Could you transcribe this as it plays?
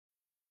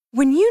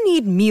When you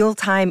need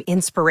mealtime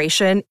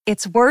inspiration,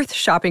 it's worth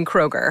shopping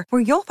Kroger,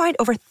 where you'll find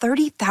over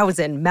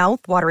 30,000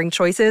 mouth-watering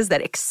choices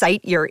that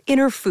excite your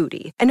inner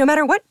foodie. And no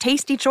matter what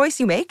tasty choice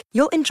you make,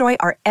 you'll enjoy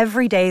our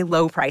everyday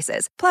low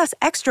prices, plus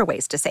extra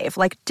ways to save,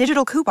 like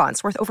digital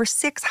coupons worth over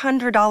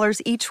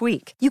 $600 each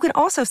week. You can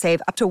also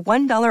save up to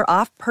 $1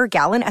 off per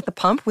gallon at the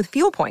pump with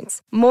fuel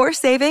points. More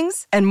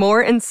savings and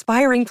more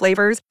inspiring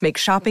flavors make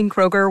shopping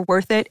Kroger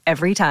worth it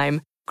every time.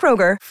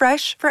 Kroger,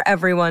 fresh for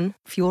everyone.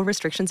 Fuel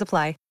restrictions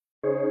apply.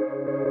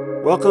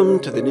 Welcome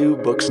to the New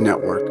Books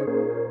Network.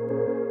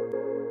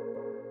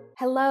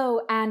 Hello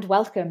and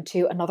welcome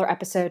to another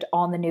episode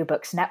on the New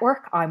Books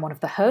Network. I'm one of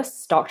the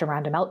hosts, Dr.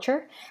 Miranda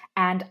Melcher,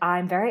 and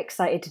I'm very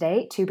excited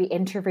today to be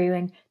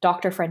interviewing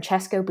Dr.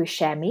 Francesco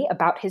Buscemi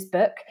about his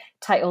book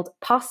titled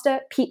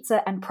Pasta,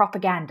 Pizza and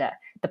Propaganda: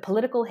 The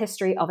Political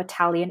History of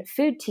Italian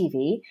Food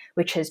TV,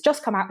 which has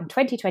just come out in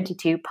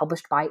 2022,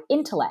 published by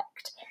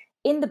Intellect.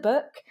 In the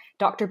book,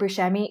 Dr.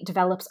 Buscemi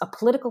develops a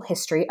political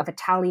history of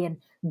Italian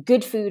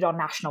good food on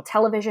national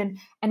television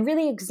and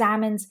really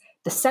examines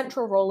the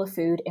central role of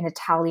food in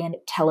Italian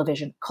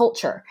television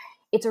culture.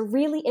 It's a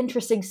really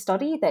interesting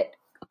study that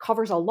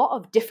covers a lot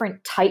of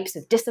different types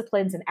of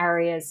disciplines and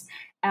areas,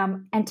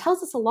 and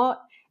tells us a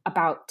lot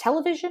about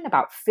television,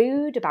 about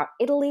food, about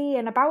Italy,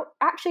 and about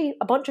actually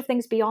a bunch of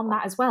things beyond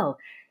that as well.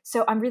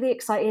 So I'm really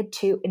excited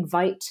to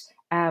invite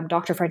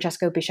Dr.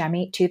 Francesco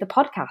Buscemi to the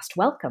podcast.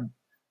 Welcome.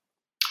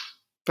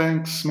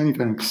 Thanks, many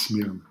thanks,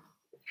 Miriam.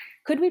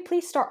 Could we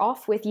please start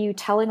off with you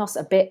telling us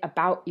a bit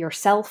about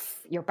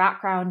yourself, your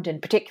background,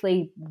 and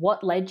particularly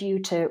what led you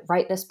to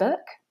write this book?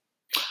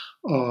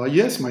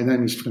 Yes, my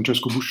name is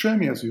Francesco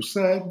Buscemi, as you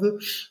said.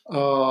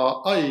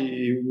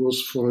 I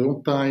was for a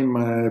long time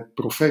a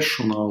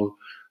professional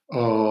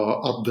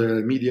at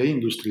the media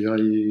industry.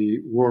 I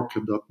worked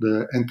at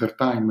the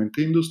entertainment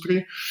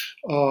industry,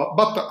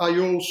 but I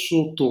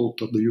also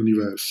taught at the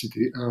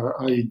university.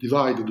 I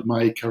divided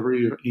my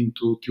career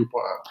into two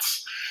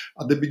parts.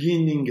 At the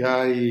beginning,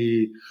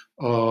 I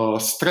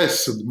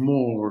stressed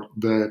more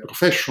the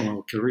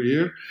professional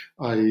career.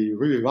 I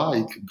really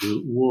liked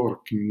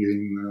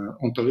working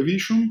on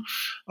television,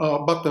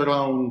 but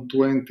around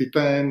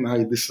 2010,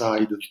 I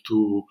decided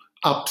to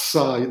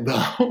upside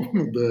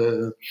down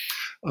the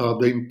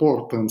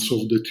importance of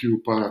the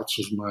two parts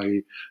of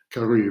my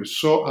career.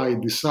 So I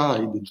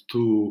decided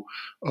to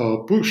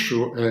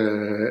pursue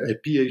a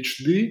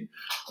PhD,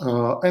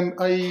 and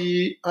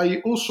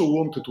I also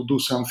wanted to do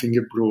something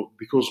abroad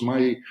because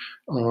my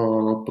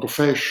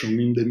profession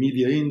in the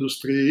media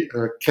industry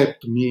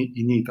kept me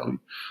in Italy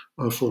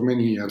for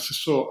many years.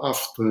 So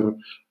after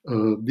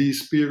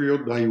this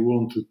period, I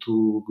wanted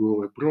to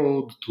go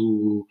abroad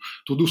to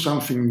do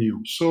something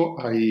new. So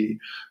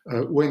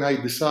when I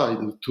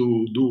decided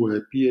to do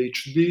a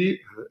PhD,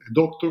 a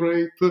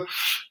doctorate,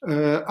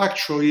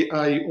 actually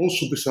I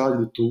also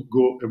decided to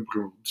go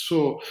abroad.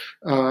 So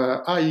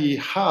I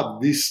had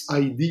this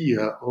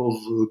idea of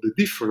the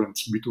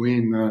difference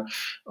between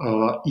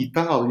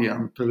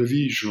Italian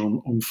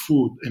television on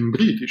food and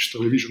British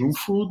television on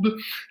food,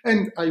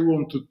 and I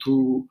wanted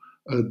to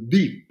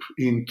deep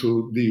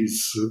into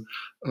this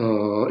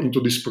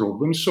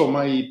problem. So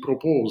my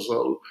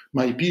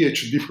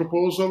PhD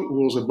proposal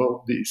was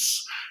about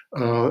this.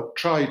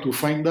 Try to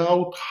find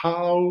out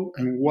how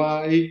and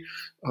why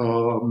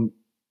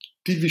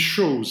TV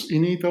shows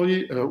in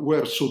Italy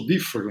were so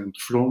different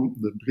from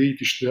the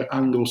British, the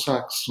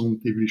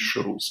Anglo-Saxon TV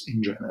shows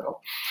in general.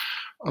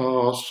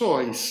 So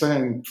I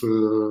sent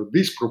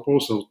this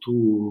proposal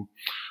to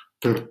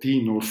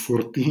 13 or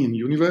 14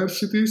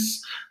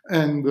 universities,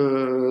 and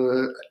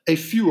a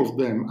few of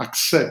them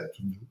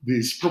accepted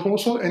this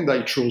proposal, and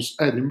I chose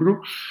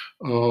Edinburgh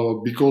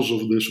because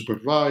of the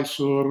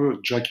supervisor,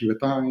 Jackie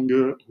Wetang,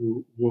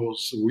 who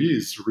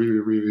is really,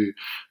 really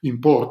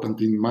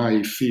important in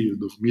my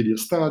field of media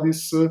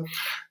studies,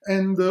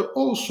 and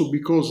also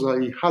because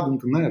I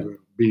hadn't never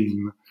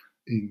been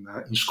in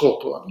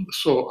Scotland.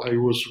 So I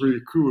was really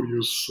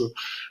curious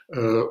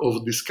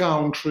of this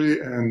country,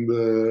 and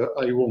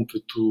I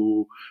wanted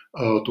to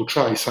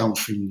try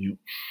something new.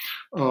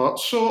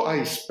 So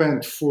I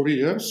spent 4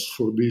 years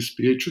for this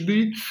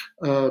PhD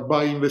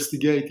by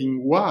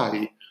investigating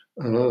why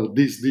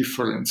this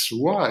difference,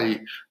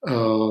 why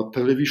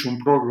television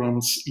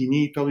programs in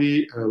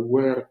Italy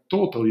were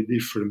totally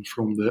different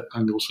from the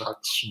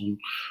Anglo-Saxon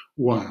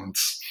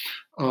ones.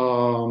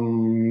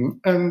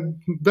 And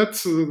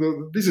that's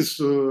this is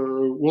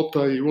what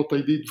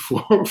I did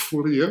for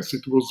 4 years.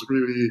 It was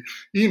really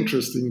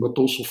interesting, but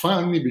also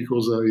funny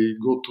because I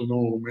got to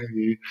know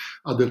many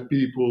other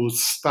people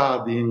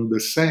studying the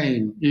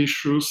same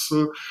issues,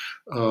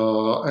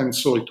 and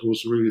so it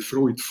was really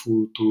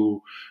fruitful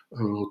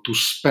to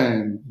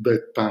spend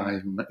that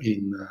time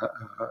in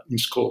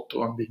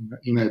Scotland,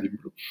 in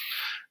Edinburgh.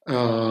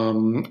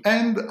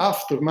 And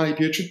after my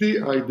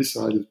PhD, I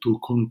decided to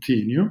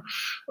continue.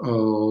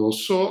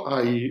 So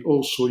I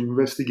also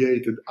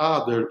investigated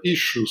other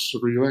issues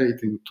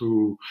relating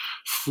to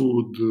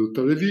food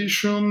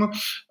television.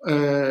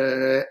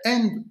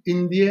 And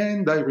in the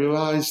end, I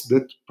realized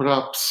that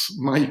perhaps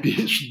my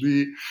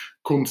PhD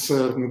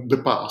concerned the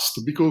past,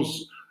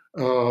 because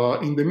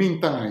in the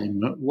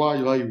meantime,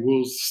 while I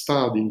was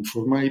studying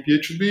for my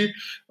PhD,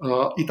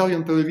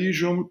 Italian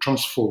television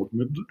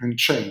transformed and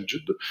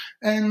changed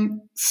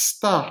and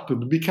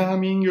started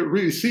becoming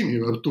really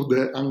similar to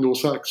the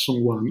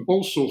Anglo-Saxon one.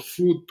 Also,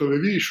 food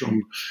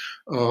television,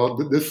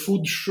 the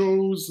food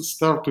shows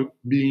started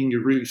being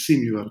really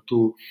similar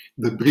to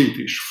the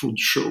British food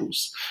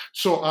shows.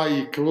 So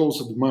I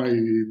closed my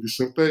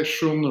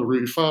dissertation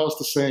really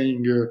fast,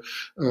 saying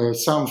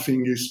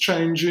something is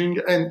changing,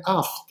 and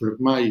after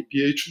my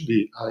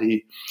PhD,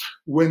 I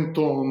went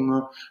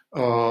on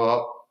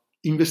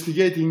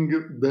investigating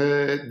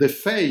the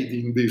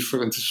fading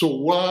difference. So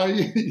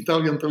why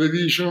Italian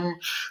television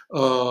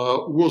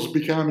was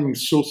becoming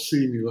so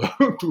similar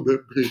to the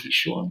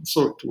British one.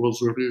 So it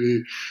was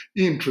really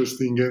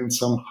interesting and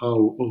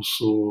somehow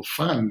also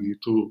funny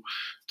to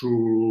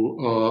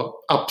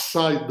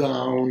upside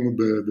down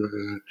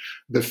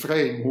the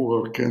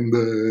framework and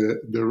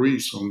the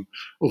reason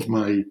of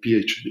my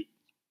PhD.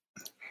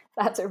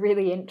 That's a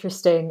really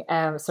interesting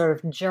sort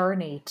of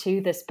journey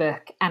to this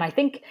book. And I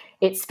think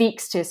it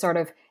speaks to sort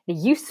of the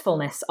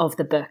usefulness of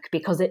the book,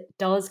 because it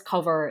does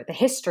cover the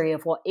history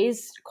of what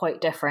is quite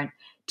different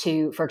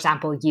to, for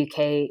example,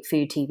 UK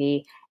food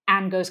TV,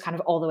 and goes kind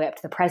of all the way up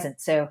to the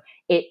present. So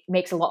it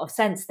makes a lot of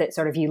sense that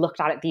sort of you looked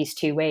at it these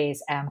two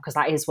ways, because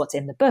that is what's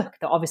in the book,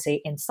 though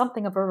obviously in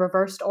something of a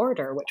reversed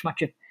order, which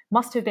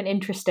must have been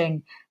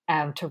interesting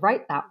to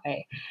write that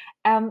way.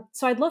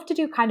 So I'd love to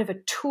do kind of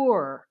a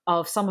tour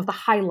of some of the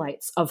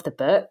highlights of the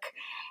book.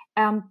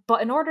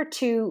 But in order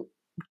to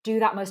do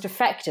that most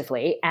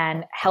effectively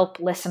and help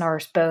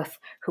listeners both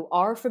who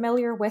are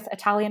familiar with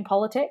Italian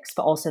politics,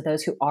 but also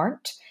those who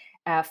aren't,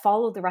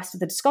 follow the rest of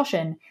the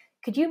discussion,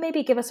 could you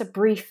maybe give us a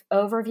brief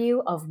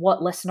overview of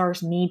what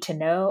listeners need to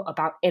know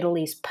about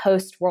Italy's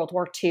post-World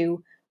War II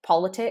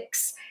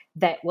politics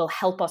that will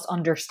help us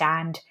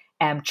understand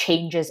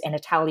changes in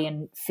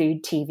Italian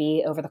food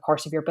TV over the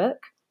course of your book?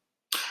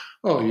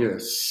 Oh,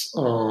 yes.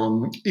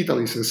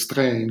 Italy is a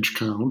strange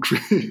country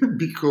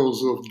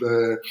because of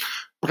the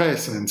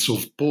presence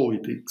of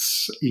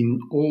politics in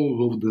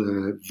all of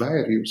the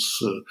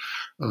various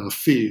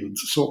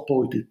fields. So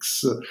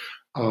politics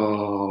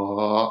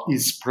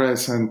is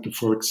present,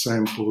 for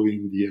example,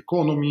 in the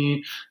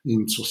economy,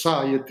 in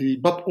society,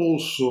 but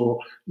also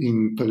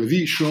in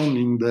television,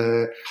 in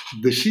the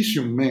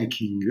decision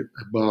making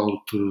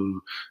about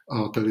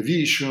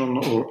television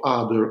or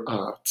other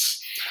arts.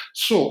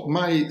 So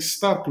my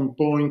starting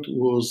point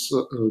was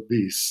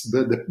this,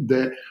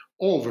 the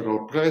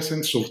overall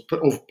presence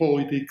of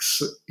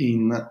politics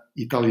in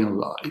Italian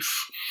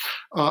life.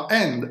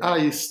 And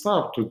I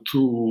started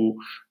to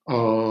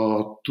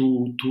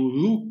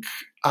look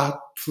at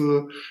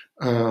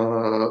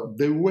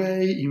the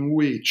way in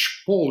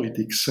which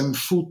politics and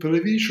food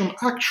television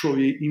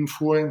actually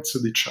influenced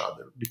each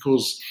other,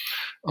 because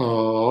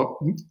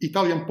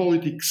Italian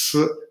politics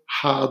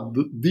had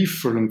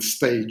different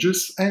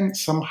stages, and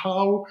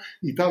somehow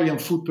Italian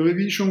food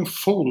television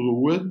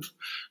followed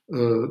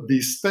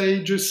these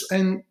stages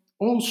and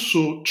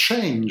also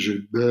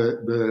changed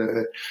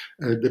the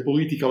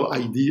political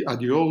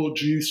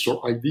ideologies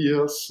or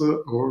ideas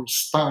or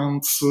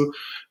stance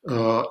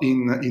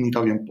in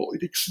Italian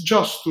politics.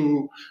 Just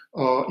to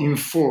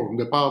inform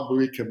the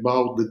public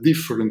about the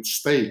different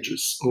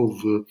stages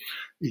of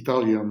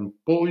Italian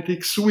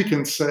politics, we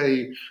can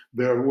say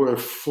there were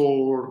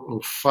 4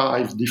 or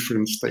 5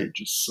 different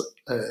stages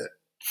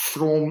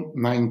from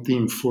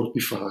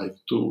 1945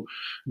 to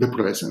the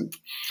present.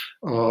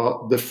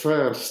 The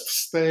first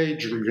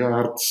stage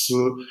regards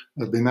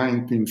the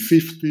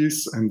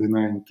 1950s and the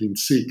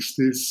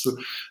 1960s,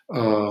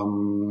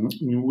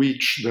 in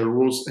which there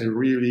was a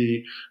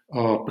really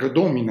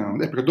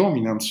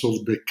predominance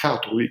of the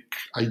Catholic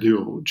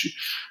ideology.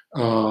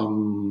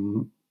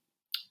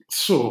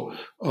 So,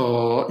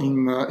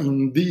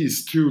 in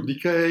these 2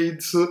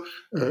 decades,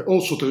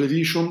 also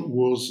television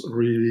was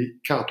really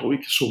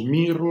Catholic, so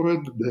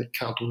mirrored the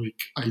Catholic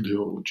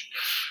ideology.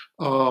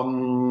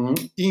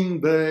 In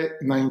the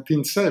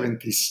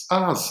 1970s,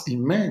 as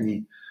in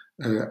many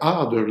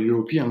other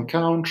European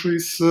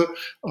countries,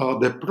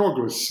 the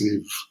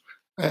progressive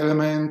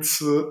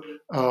elements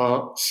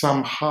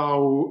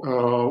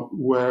somehow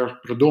were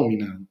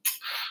predominant.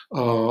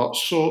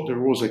 So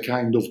there was a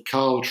kind of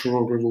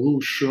cultural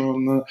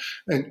revolution,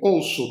 and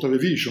also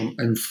television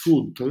and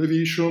food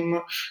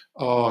television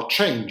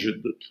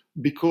changed,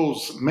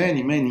 because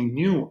many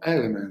new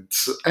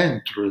elements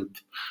entered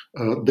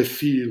the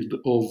field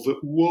of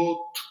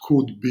what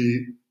could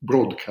be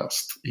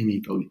broadcast in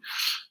Italy.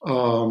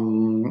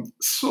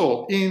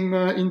 So in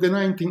the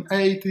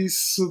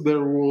 1980s,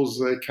 there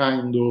was a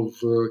kind of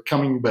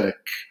coming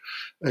back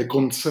a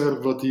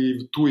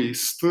conservative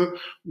twist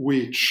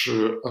which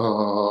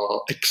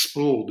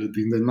exploded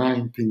in the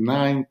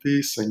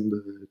 1990s and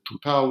the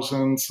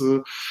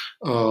 2000s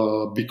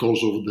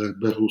because of the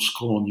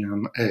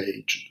Berlusconian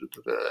age.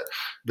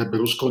 The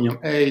Berlusconian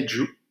age,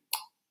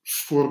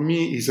 for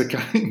me, is a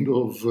kind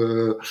of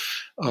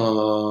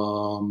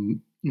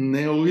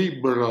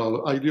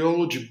neoliberal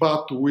ideology,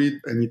 but with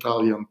an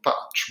Italian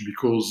touch,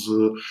 because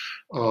the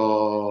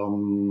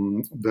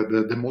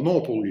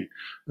monopoly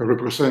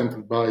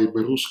represented by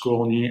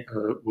Berlusconi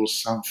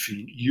was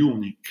something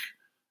unique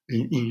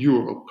in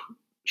Europe.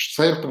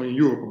 Certainly in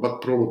Europe,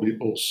 but probably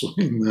also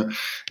in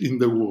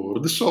the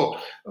world. So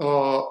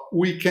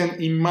we can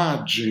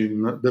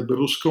imagine the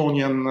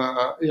Berlusconian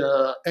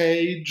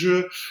age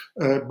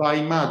by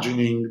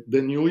imagining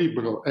the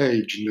neoliberal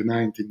age in the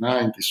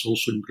 1990s,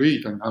 also in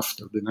Britain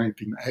after the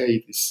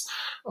 1980s,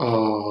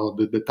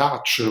 the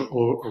Thatcher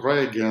or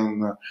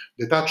Reagan,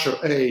 the Thatcher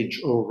age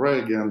or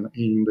Reagan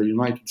in the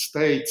United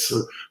States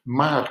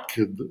marked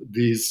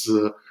this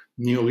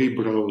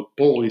neoliberal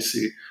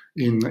policy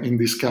in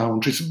these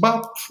countries.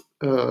 But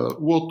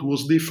what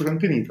was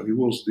different in Italy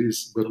was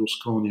this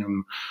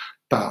Berlusconian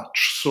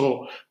touch.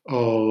 So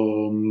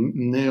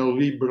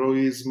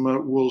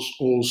neoliberalism was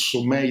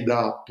also made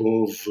up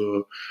of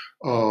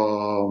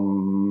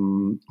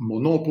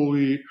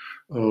monopoly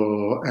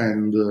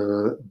and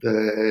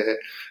the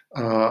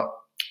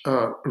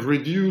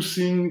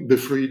reducing the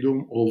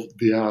freedom of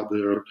the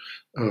other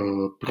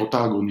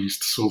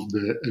protagonists of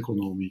the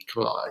economic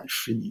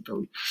life in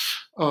Italy.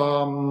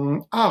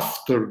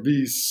 After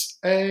this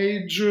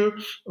age,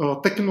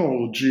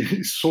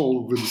 technology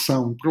solved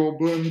some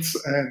problems,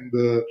 and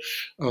the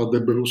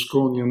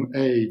Berlusconian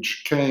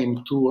age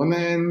came to an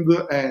end,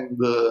 and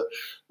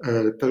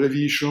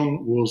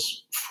television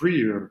was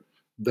freer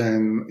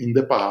than in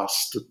the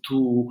past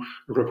to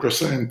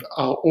represent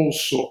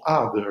also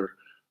other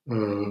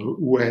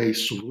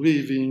ways of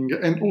living,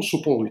 and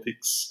also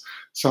politics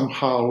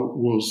somehow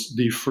was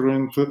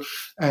different,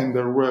 and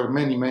there were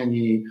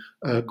many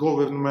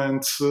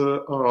governments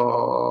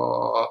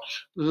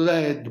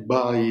led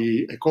by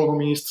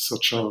economists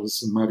such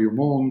as Mario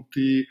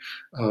Monti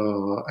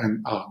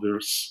and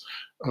others.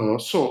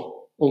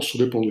 So also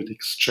the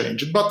politics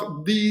changed.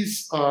 But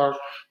these are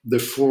the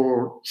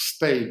four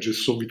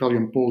stages of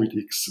Italian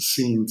politics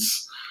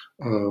since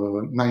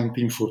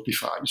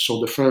 1945. So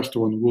the first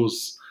one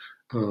was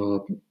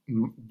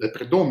the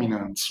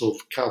predominance of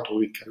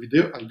Catholic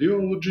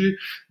ideology.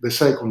 The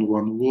second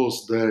one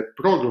was the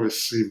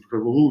progressive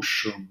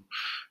revolution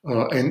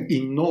and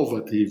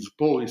innovative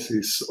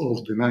policies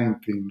of the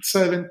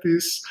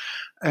 1970s,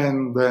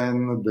 and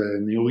then the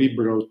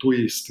neoliberal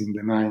twist in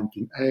the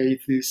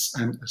 1980s,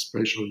 and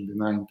especially in the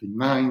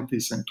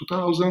 1990s and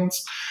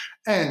 2000s,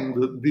 and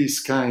this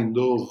kind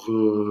of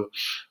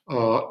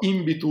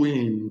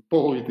in-between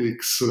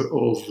politics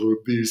of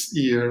these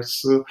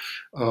years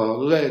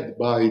led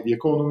by the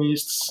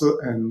economists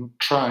and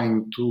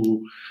trying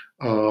to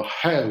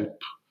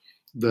help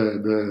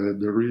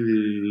the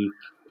really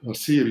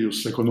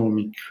serious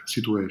economic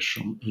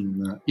situation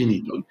in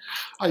Italy.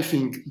 I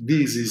think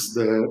this is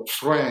the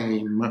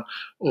frame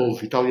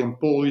of Italian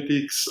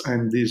politics,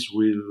 and this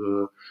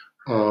will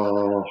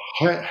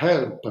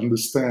help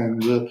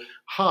understand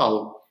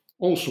how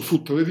also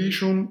food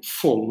television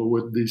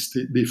followed these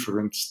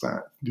different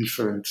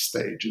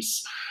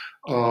stages.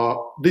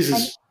 This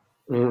is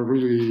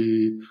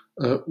really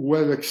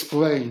well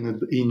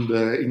explained in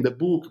the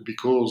book,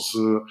 because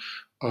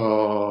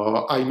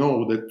I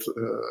know that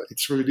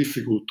it's very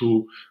difficult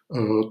to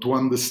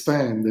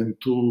understand and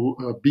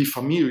to be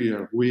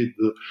familiar with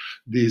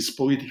these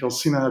political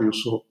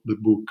scenarios. So the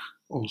book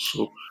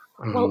also.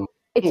 Well,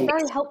 it's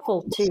very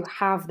helpful to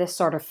have this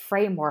sort of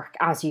framework,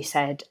 as you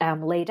said,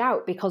 laid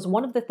out, because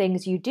one of the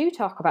things you do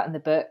talk about in the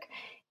book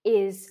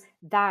is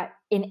that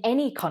in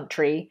any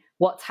country,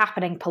 what's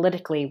happening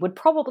politically would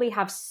probably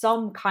have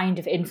some kind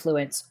of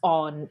influence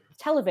on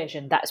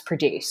television that's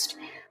produced.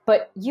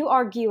 But you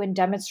argue and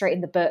demonstrate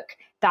in the book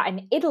that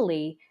in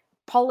Italy,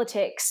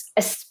 politics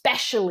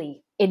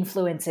especially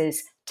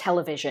influences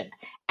television,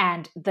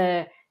 and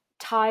the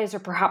ties are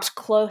perhaps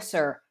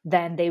closer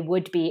than they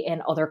would be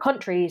in other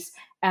countries,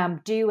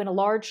 due in a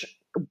large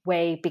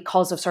way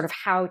because of sort of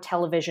how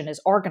television is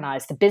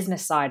organized, the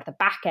business side, the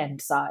back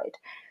end side.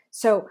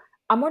 So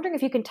I'm wondering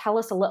if you can tell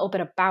us a little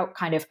bit about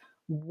kind of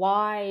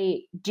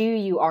why do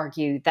you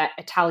argue that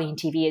Italian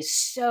TV is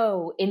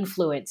so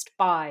influenced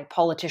by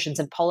politicians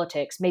and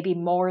politics, maybe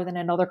more than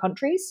in other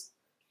countries?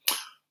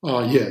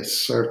 Yes,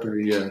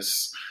 certainly,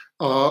 yes.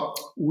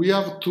 We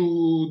have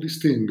to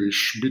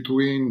distinguish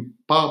between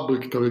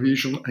public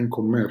television and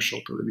commercial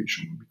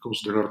television,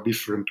 because there are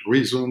different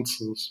reasons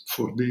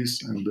for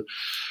this. And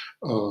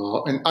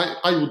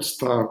I would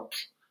start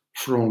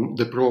from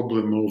the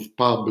problem of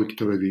public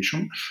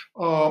television.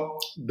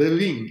 The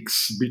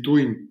links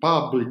between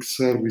public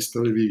service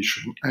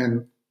television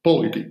and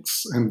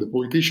politics and the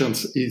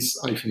politicians is,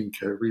 I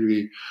think, a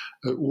really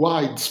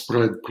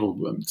widespread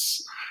problem.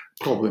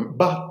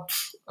 But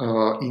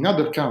in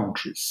other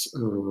countries,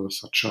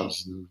 such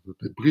as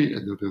the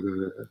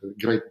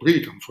Great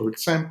Britain, for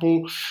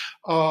example,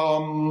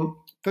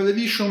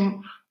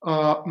 television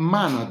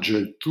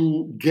managed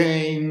to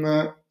gain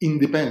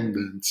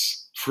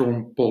independence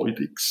from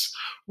politics,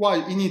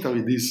 while in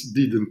Italy this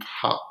didn't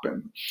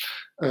happen.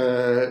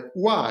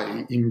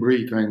 Why in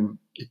Britain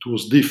it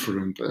was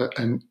different,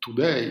 and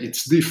today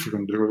it's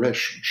different, the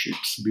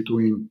relationships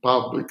between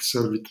public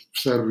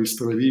service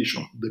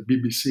television, the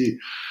BBC,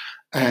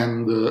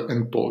 and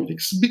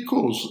politics,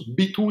 because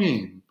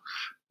between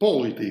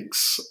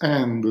politics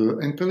and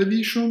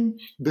television,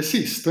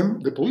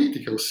 the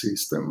political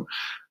system,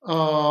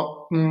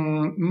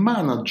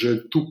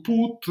 managed to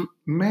put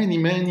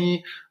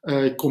many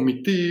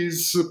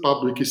committees,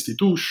 public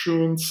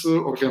institutions,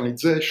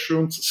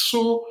 organizations,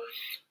 so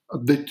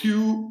the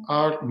two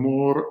are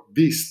more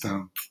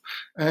distant.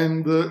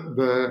 And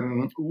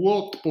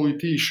what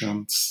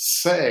politicians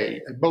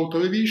say about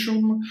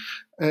television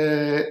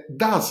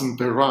doesn't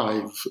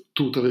arrive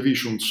to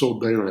television so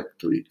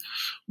directly.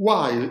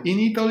 While in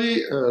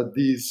Italy,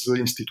 these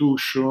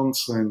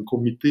institutions and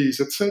committees,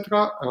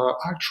 etc.,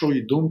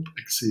 actually don't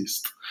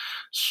exist.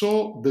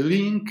 So the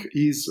link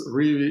is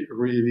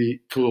really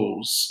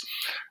close.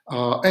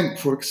 And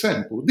for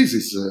example, this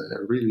is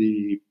a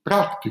really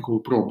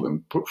practical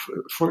problem.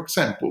 For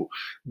example,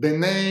 the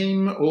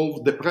name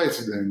of the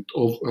president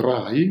of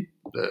RAI,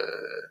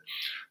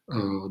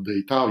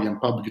 the Italian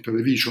public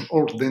television,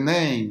 or the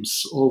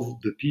names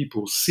of the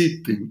people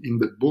sitting in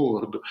the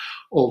board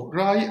of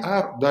RAI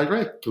are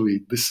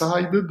directly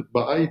decided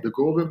by the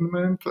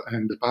government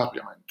and the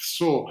parliament.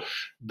 So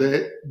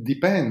the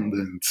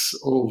dependence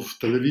of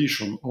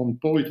television on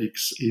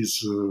politics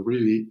is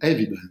really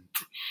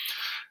evident.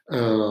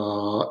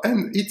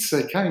 And it's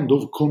a kind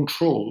of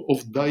control,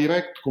 of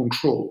direct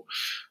control.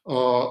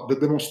 The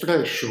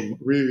demonstration,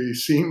 really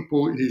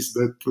simple, is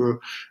that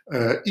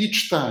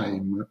each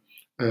time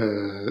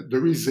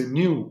there is a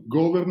new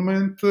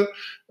government,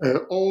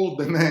 all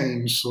the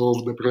names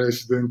of the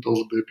president,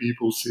 of the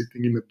people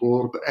sitting in the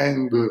board,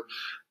 and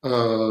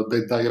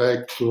the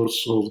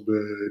directors of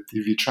the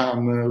TV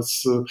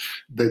channels,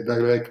 the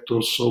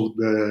directors of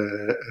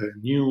the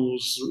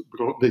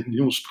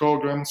news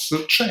programs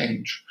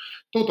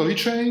totally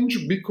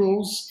change,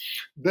 because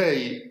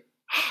they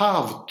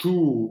have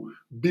to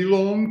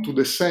belong to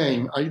the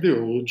same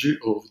ideology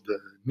of the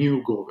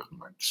new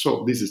government.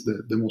 So this is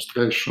the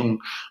demonstration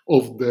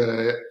of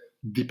the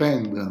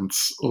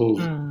dependence of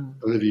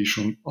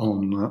television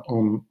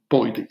on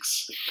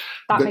politics.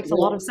 That makes a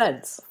lot of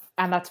sense.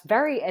 And that's a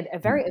very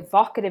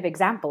evocative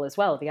example as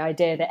well. The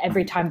idea that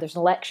every time there's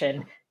an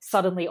election,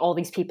 suddenly all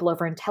these people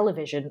over in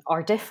television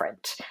are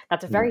different.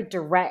 That's a very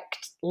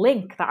direct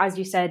link that, as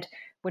you said,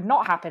 would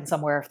not happen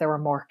somewhere if there were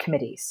more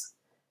committees.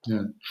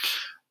 Yeah.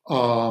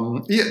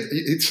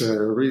 It's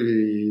a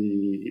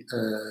really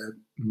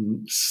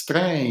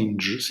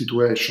strange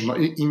situation.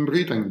 In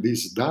Britain,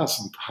 this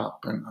doesn't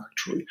happen,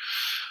 actually.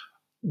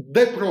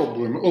 The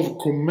problem of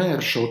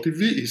commercial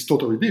TV is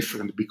totally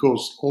different,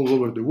 because all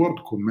over the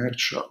world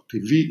commercial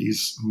TV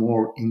is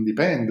more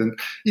independent.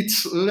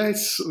 It's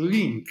less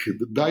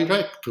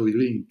directly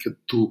linked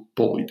to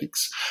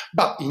politics.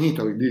 But in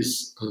Italy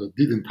this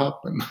didn't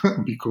happen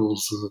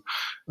because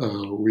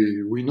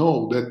we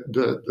know that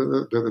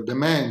the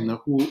man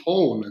who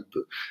owned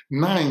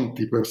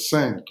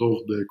 90%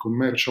 of the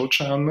commercial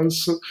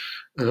channels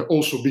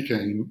also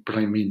became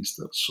prime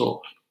minister.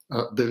 So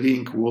the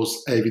link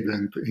was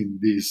evident in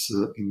this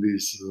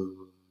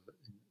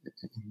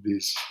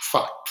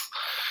fact.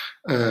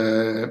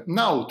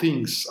 Now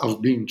things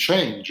have been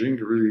changing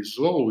really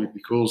slowly,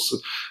 because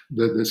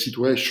the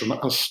situation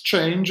has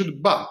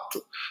changed, but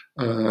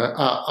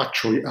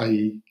actually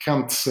I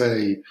can't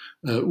say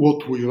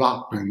what will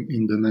happen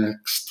in the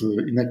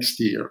next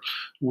year.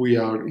 We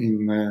are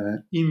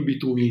in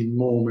between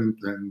moment,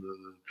 and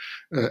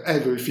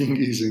everything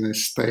is in a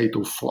state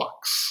of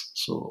flux.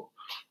 So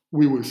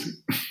we will see.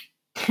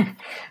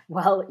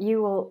 Well,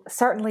 you will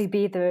certainly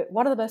be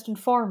one of the most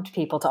informed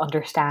people to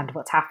understand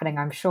what's happening,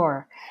 I'm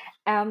sure.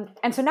 And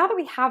so now that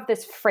we have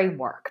this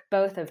framework,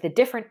 both of the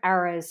different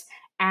eras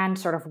and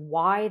sort of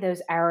why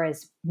those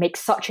eras make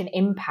such an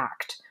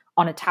impact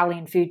on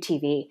Italian food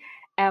TV,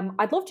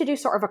 I'd love to do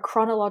sort of a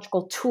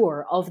chronological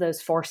tour of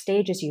those four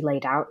stages you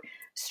laid out,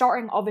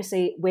 starting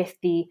obviously with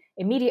the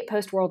immediate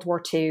post-World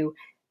War II,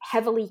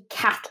 heavily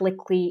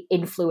Catholically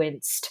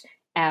influenced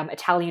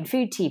Italian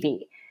food TV.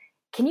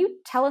 Can you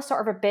tell us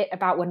sort of a bit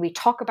about, when we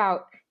talk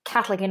about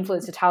Catholic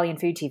influenced Italian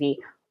food TV,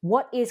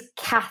 what is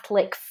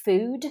Catholic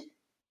food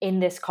in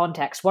this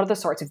context? What are the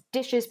sorts of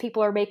dishes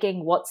people are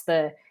making? What's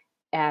the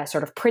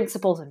sort of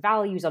principles and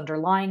values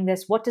underlying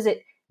this? What does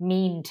it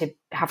mean to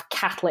have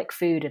Catholic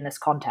food in this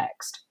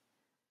context?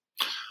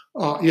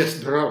 Yes,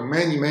 there are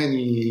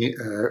many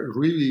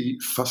really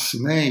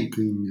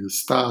fascinating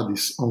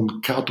studies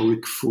on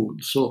Catholic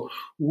food. So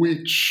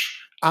which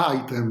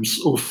items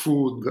of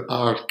food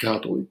are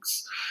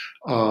Catholics?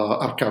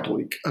 are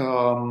Catholic.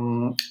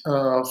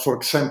 For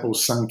example,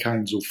 some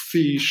kinds of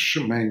fish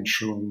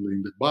mentioned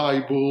in the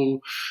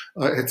Bible,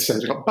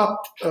 etc. But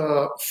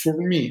for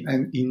me,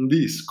 and in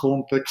this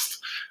context,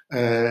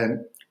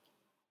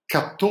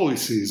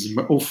 Catholicism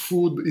of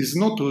food is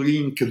not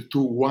linked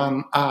to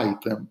one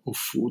item of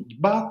food,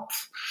 but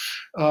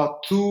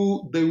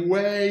to the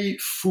way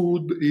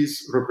food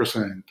is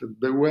represented,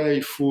 the way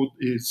food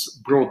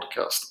is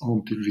broadcast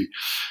on TV.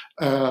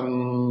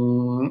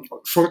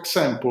 For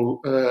example,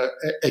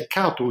 a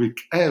Catholic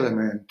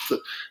element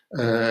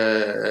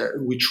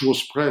which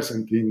was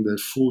present in the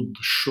food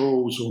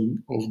shows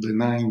of the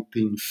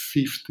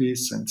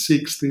 1950s and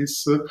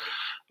 60s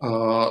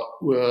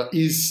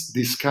is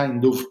this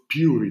kind of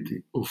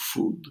purity of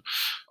food.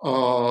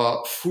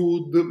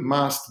 Food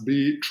must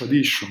be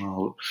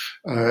traditional,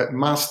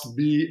 must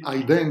be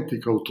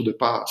identical to the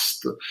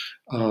past,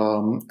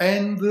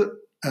 and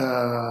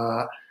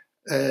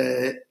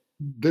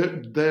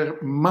there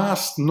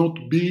must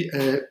not be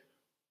a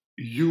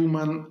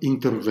human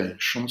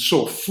intervention.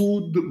 So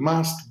food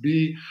must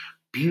be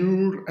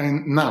pure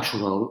and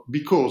natural,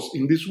 because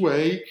in this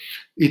way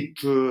it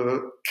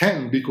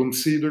can be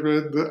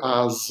considered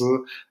as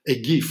a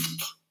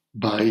gift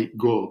by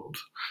God.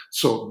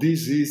 So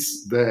this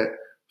is the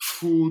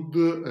food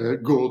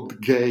God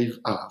gave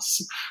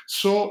us.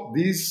 So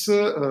this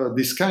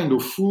kind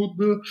of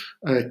food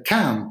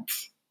can't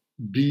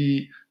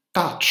be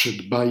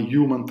touched by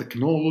human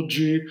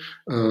technology,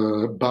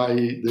 by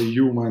the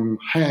human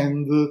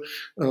hand,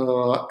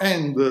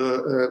 and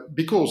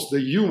because the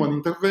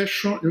human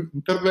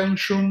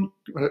intervention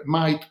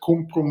might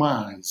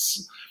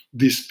compromise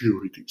this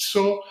purity.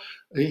 So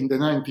in the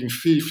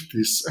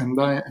 1950s and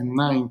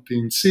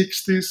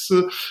 1960s,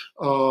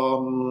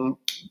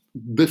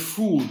 the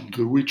food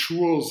which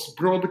was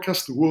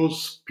broadcast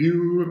was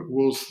pure,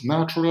 was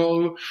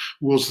natural,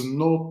 was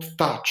not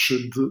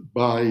touched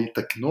by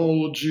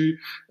technology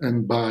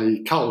and by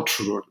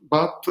culture,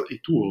 but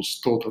it was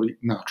totally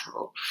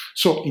natural.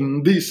 So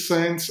in this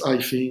sense,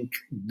 I think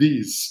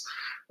this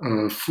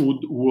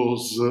food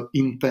was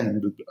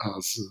intended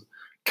as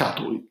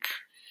Catholic.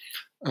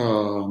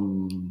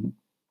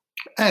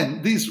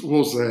 And this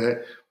was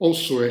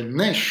also a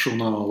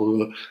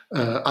national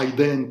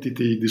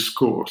identity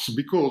discourse,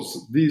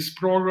 because these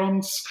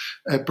programs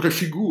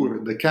prefigure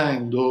the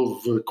kind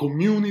of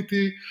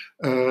community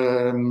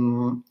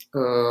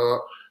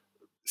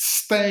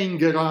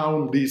staying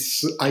around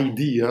this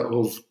idea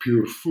of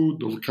pure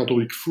food, of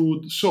Catholic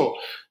food. So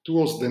it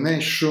was the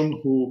nation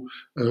who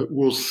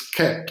was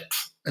kept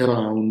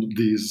around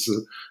this,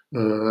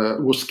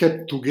 was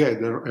kept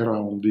together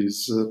around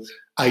this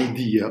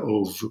idea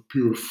of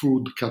pure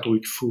food,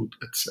 Catholic food,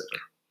 etc.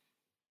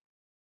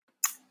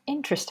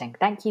 Interesting.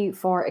 Thank you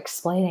for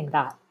explaining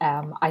that.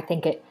 I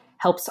think it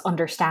helps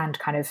understand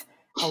kind of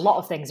a lot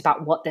of things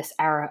about what this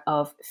era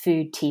of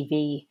food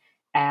TV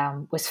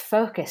was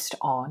focused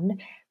on.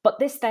 But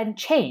this then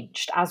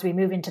changed as we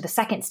move into the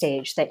second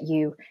stage that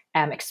you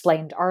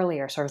explained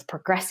earlier, sort of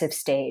progressive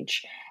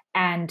stage.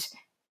 And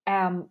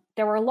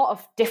there were a lot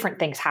of different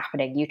things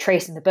happening. You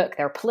trace in the book,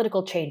 there are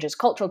political changes,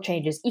 cultural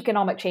changes,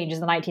 economic changes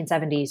in the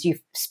 1970s.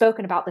 You've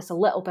spoken about this a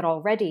little bit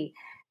already.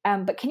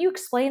 But can you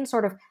explain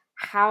sort of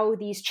how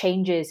these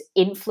changes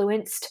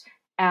influenced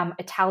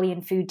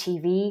Italian food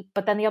TV,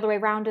 but then the other way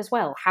around as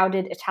well? How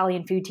did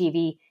Italian food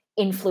TV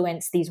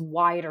influence these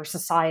wider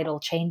societal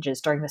changes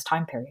during this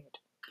time period?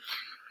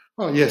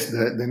 Oh, yes,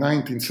 the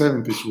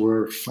 1970s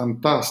were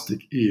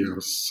fantastic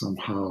years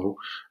somehow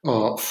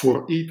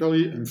for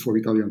Italy and for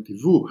Italian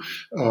TV.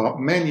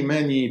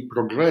 Many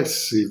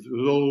progressive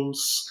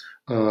laws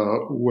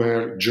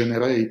were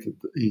generated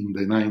in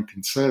the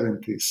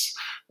 1970s,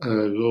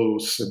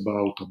 laws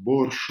about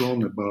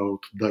abortion, about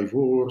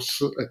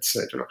divorce,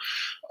 etc.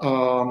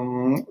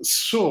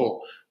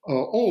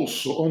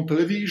 Also on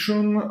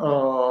television,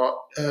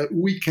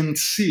 we can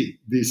see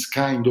this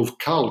kind of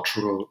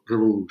cultural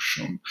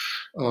revolution.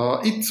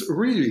 It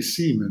really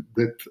seemed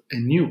that a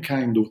new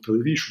kind of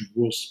television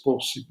was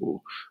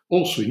possible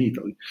also in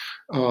Italy.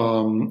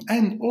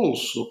 And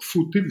also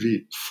food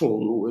TV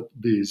followed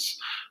this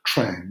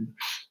trend.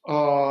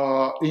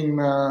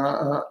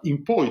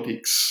 In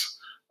politics,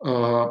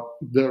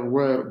 there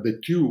were the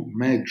two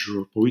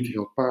major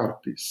political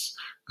parties,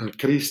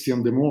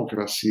 Christian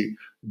Democracy,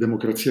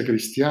 Democrazia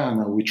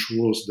Cristiana, which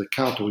was the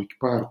Catholic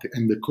Party,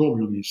 and the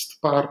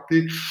Communist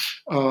Party,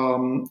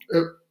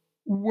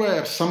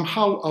 were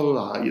somehow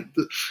allied,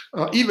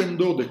 even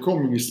though the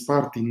Communist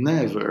Party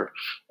never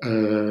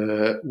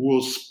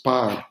was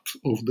part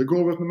of the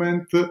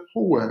government.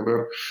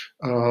 However,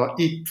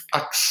 it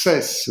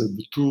accessed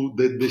to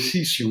the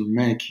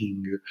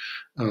decision-making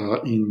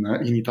in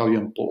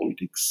Italian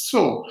politics.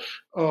 So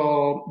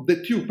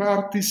the two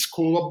parties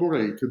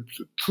collaborated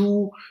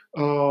to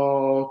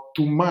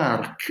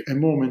mark a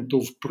moment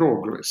of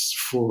progress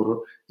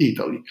for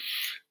Italy.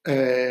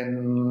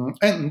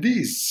 And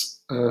this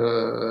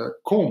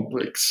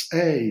complex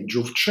age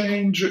of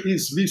change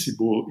is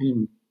visible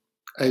in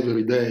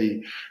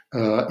everyday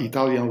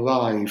Italian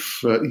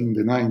life in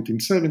the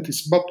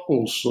 1970s, but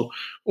also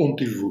on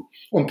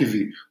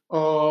TV.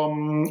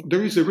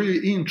 There is a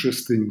really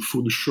interesting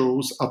food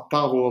shows a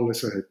tavola alle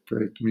sette.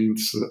 It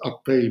means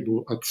at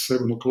table at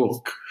 7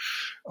 o'clock,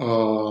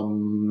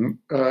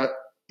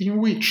 in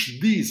which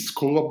this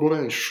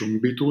collaboration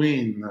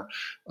between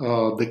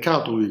the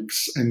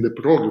Catholics and the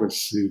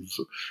progressive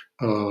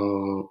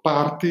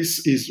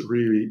parties is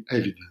really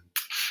evident.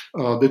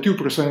 The two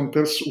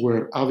presenters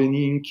were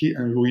Aveninchi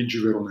and Luigi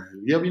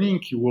Veronelli.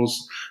 Aveninchi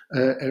was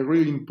a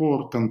really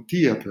important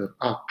theater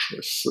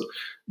actress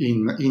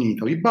in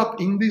Italy, but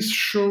in this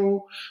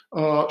show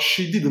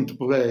she didn't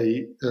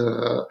play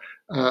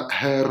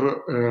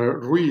her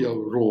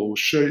real role.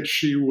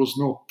 She was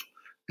not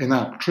an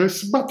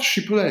actress, but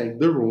she played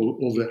the role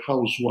of a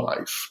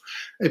housewife,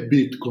 a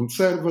bit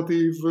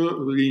conservative,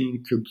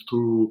 linked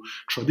to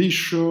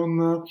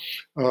tradition,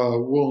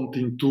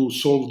 wanting to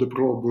solve the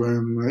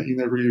problem in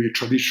a really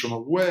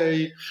traditional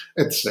way,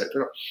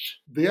 etc.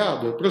 The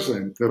other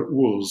presenter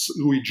was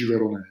Luigi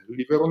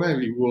Veronelli.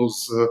 Veronelli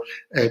was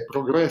a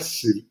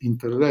progressive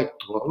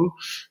intellectual,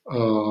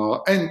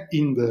 and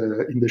in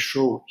the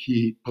show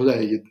he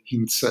played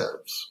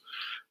himself.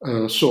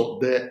 So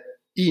the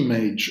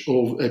image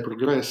of a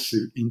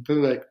progressive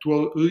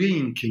intellectual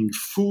linking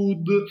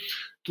food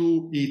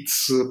to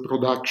its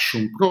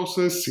production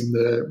process in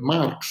the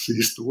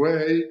Marxist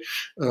way,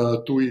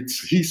 to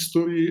its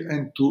history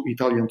and to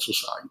Italian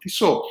society.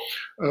 So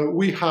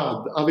we had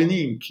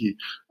Aveninchi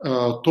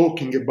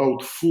talking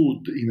about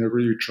food in a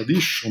really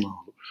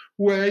traditional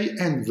way,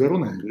 and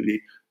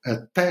Veronelli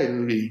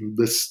telling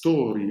the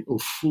story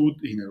of food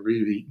in a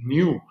really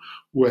new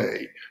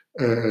way,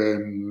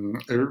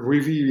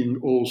 revealing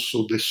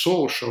also the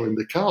social and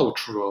the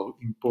cultural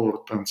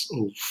importance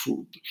of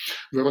food.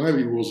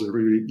 Veronelli was a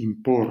really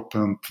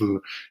important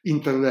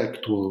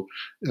intellectual,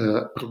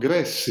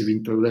 progressive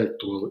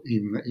intellectual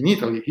in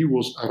Italy. He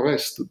was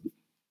arrested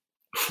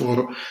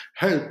for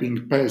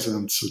helping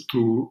peasants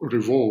to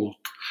revolt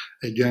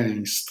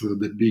against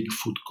the big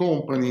food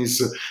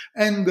companies,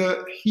 and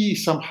he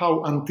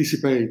somehow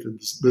anticipated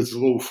the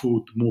slow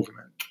food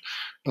movement.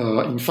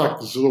 In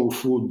fact, slow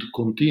food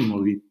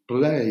continually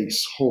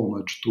pays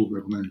homage to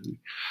Veronelli.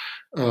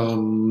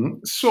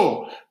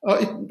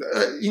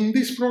 In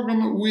this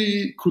program,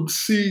 we could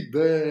see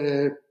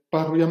the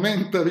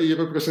parliamentary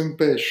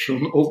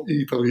representation of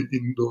Italy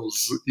in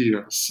those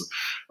years.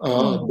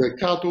 The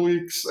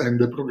Catholics and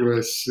the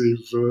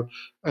progressive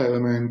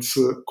elements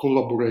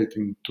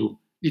collaborating to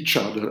each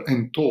other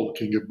and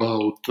talking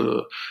about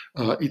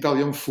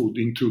Italian food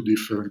in two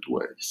different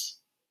ways.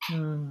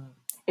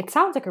 It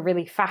sounds like a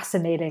really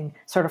fascinating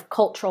sort of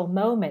cultural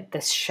moment,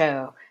 this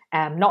show,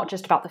 not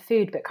just about the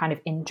food, but kind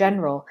of in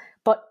general.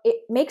 But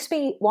it makes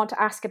me want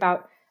to ask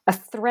about a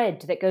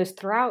thread that goes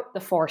throughout the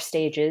 4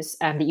 stages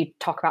that you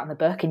talk about in the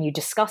book, and you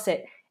discuss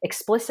it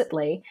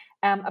explicitly,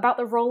 about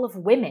the role of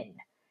women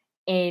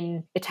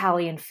in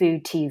Italian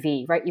food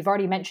TV, right? You've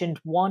already mentioned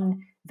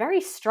one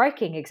very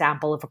striking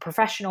example of a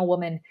professional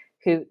woman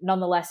who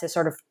nonetheless is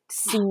sort of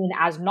seen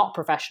as not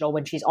professional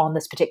when she's on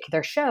this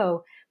particular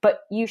show.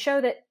 But you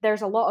show that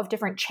there's a lot of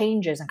different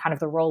changes in kind of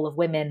the role of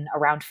women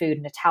around food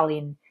in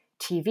Italian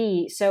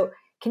TV. So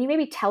can you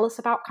maybe tell us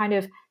about kind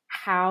of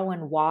how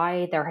and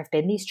why there have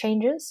been these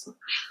changes?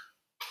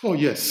 Oh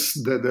yes,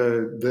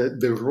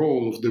 the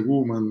role of the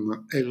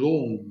woman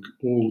along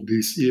all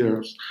these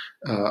years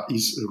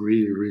is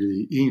really,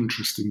 really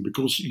interesting,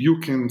 because you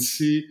can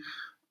see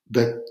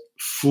that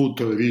food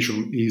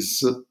television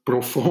is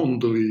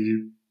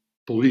profoundly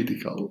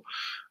political.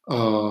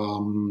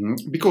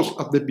 Because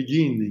at the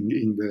beginning,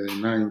 in the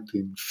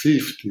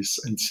 1950s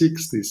and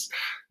 60s,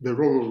 the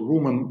role of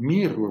woman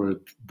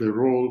mirrored the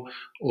role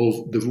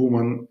of the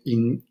woman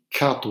in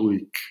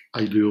Catholic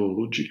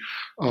ideology.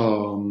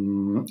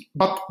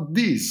 But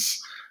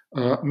this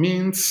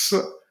means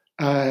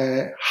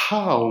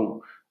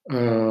how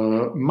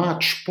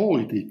much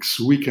politics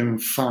we can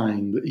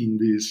find in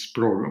these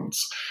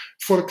programs.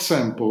 For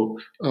example,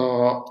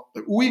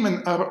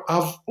 women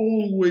have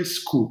always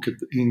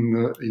cooked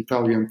in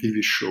Italian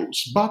TV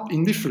shows, but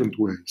in different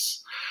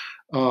ways.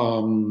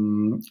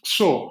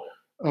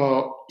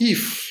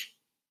 If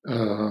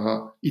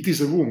it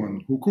is a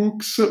woman who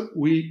cooks,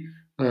 we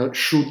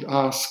should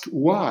ask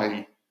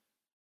why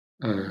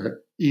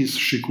is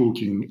she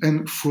cooking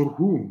and for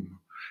whom.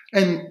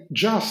 And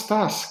just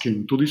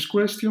asking to these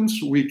questions,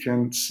 we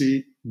can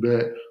see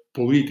the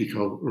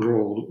political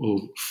role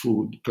of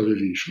food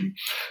television.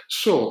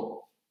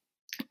 So,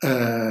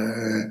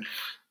 in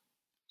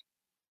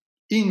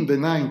the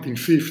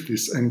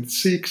 1950s and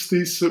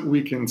 60s,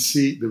 we can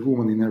see the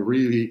woman in a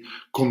really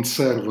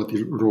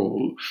conservative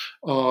role.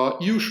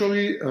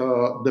 Usually,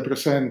 the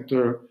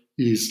presenter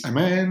is a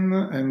man,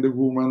 and the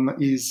woman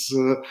is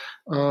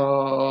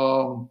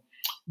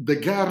the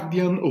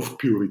guardian of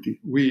purity.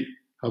 We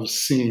have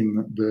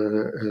seen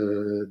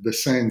the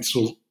sense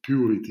of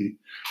purity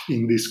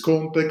in this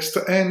context,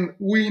 and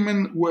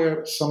women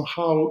were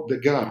somehow the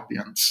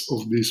guardians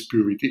of this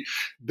purity.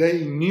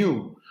 They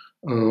knew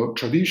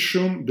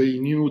tradition. They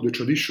knew the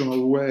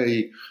traditional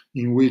way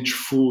in which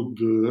food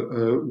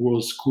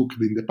was cooked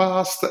in the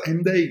past,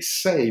 and they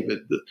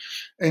saved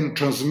and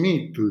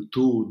transmitted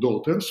to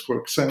daughters,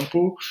 for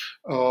example,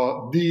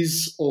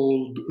 this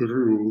old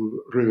rule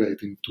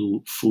relating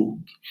to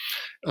food.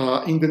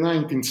 In the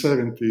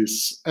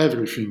 1970s,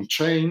 everything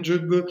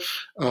changed.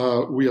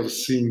 We have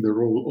seen the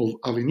role of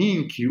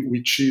Aveninki,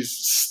 which is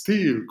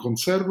still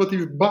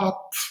conservative, but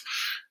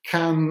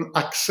can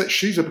accept.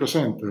 She's a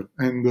presenter,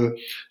 and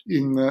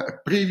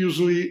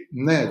previously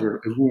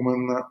never a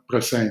woman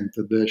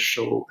presented a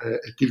show, a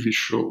TV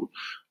show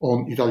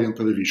on Italian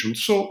television.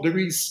 So there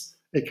is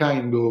a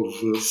kind of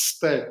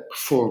step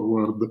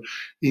forward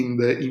in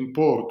the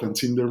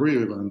importance, in the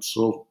relevance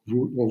of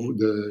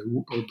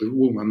the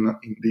woman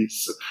in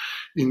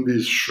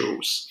these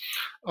shows.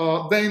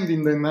 Then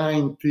in the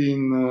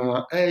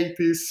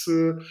 1980s,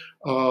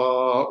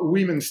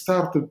 women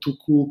started to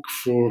cook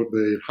for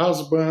their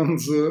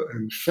husbands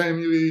and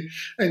family,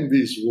 and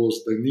this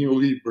was the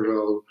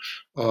neoliberal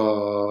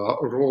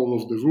role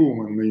of the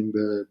woman in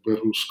the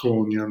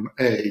Berlusconian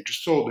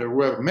age. So there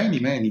were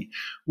many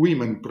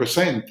women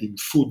presenting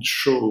food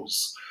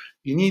shows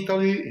in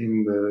Italy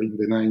in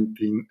the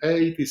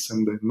 1980s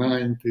and the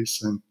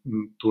 90s and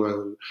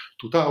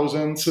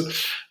 2000s,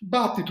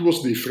 but it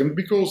was different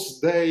because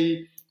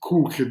they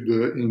cooked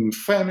in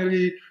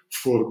family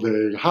for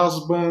their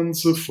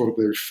husbands, for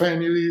their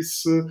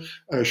families,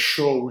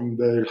 showing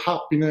their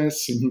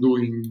happiness in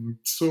doing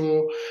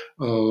so,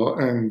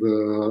 and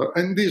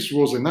this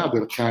was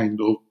another kind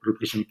of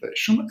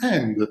representation.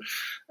 And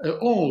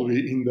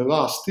only in the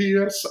last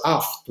years,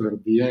 after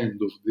the end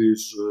of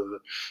this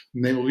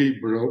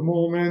neoliberal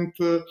moment,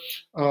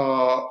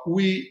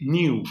 we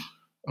knew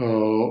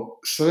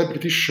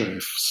celebrity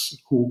chefs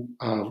who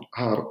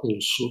are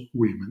also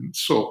women.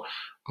 So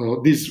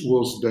this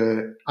was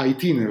the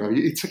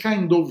itinerary. It's a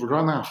kind of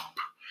run-up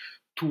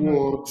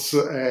towards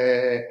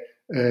a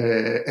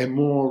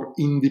more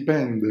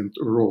independent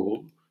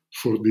role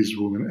for this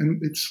woman.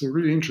 And it's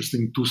really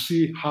interesting to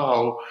see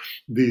how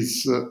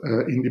this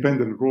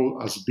independent role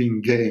has been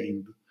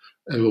gained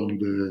along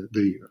the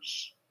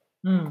years.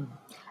 Mm.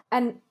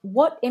 And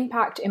what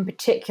impact in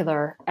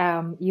particular,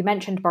 you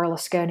mentioned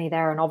Berlusconi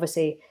there, and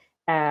obviously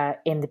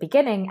in the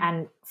beginning,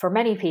 and for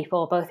many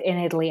people, both in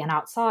Italy and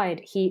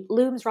outside, he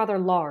looms rather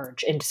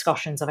large in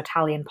discussions of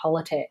Italian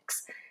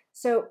politics.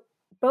 So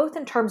both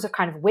in terms of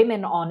kind of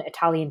women on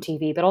Italian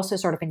TV, but also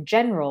sort of in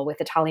general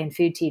with Italian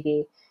food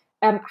TV,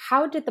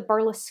 how did the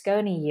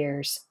Berlusconi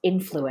years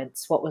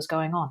influence what was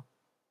going on?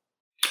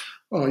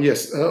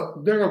 Yes,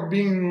 there has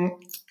been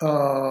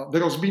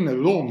a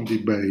long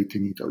debate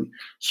in Italy.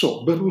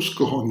 So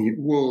Berlusconi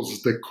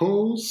was the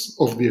cause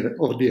or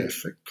the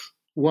effect,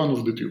 one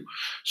of the two.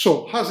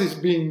 So has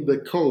it been the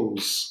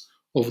cause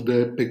of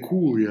the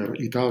peculiar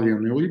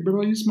Italian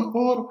neoliberalism,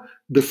 or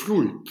the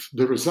fruit,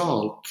 the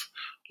result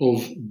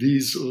of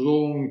this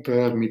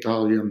long-term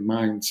Italian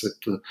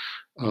mindset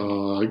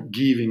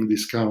giving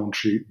this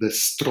country the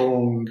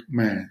strong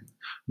man?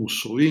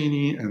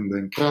 Mussolini, and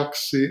then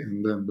Craxi,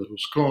 and then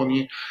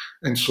Berlusconi,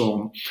 and so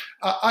on.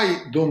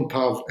 I don't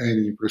have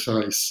any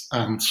precise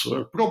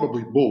answer.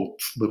 Probably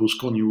both.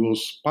 Berlusconi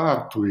was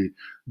partly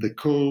the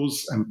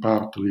cause and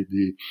partly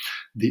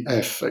the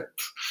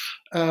effect.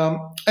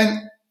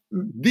 And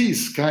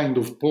this kind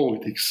of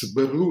politics,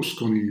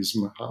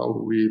 Berlusconismo,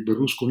 how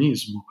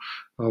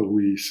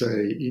we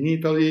say in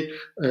Italy,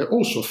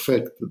 also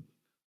affected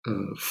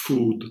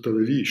food,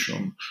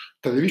 television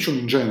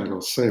in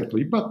general,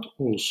 certainly, but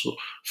also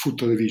food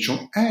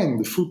television.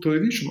 And food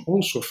television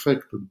also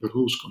affected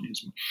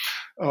Berlusconism.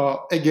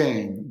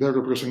 Again, the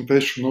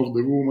representation of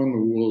the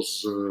woman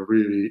was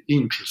really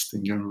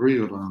interesting and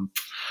relevant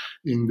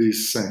in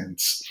this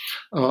sense.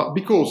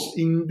 Because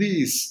in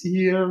these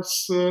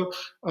years,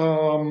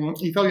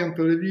 Italian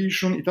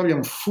television,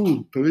 Italian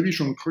food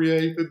television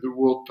created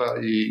what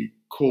I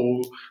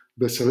call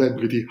the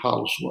celebrity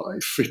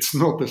housewife. It's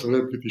not a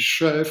celebrity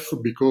chef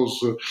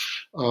because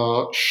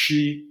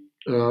she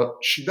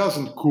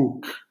doesn't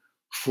cook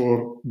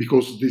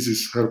because this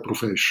is her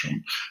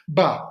profession,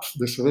 but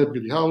the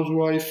celebrity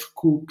housewife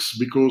cooks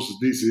because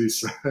this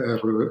is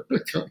her,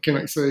 can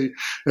I say,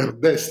 her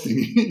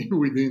destiny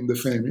within the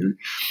family.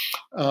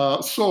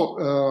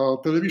 So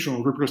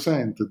television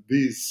represented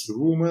this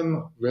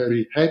woman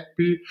very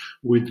happy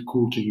with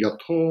cooking at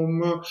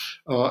home,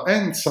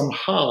 and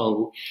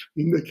somehow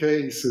in the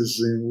cases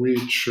in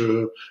which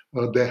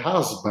the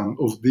husband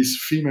of these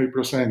female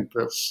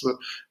presenters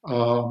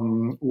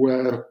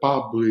were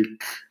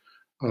public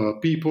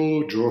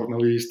people,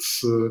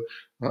 journalists,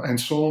 and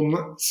so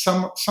on,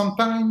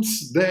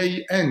 sometimes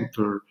they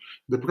enter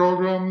the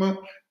program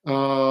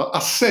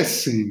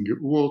assessing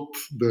what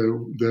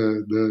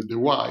the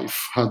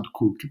wife had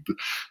cooked.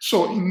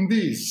 So in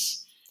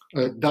this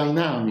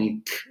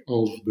dynamic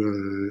of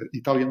the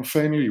Italian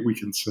family, we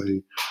can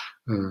say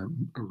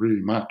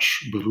really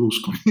much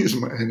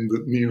Berlusconism and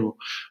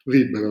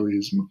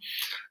neoliberalism.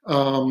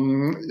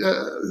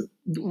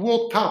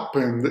 What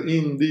happened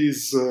in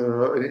these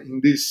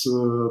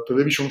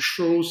television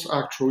shows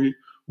actually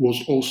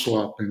was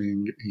also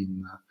happening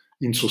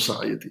in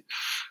society.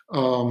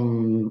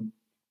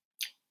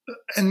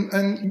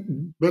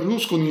 And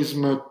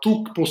Berlusconism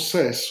took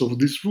possess of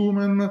this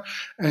woman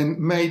and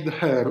made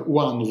her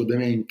one of the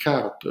main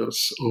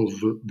characters of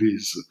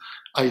this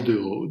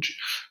ideology.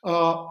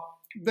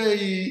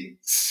 They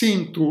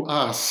seem to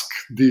ask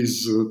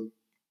these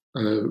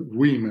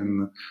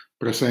women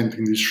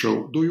presenting this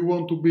show, do you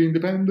want to be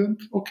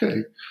independent?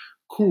 Okay.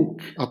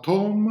 Cook at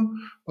home,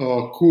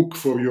 cook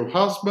for your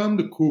husband,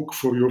 cook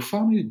for your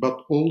family,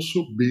 but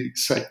also be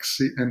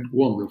sexy and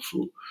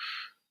wonderful.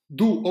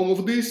 Do all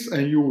of this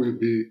and you will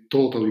be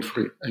totally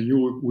free and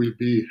you will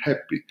be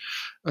happy.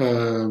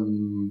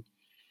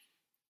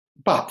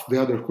 But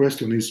the other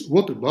question is,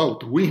 what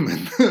about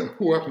women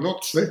who are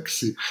not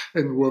sexy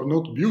and who are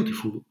not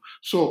beautiful?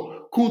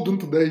 So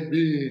couldn't they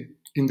be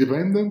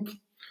independent?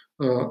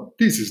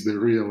 This is the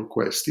real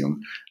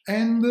question.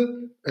 And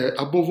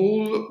above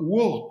all,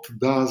 what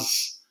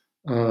does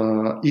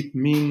it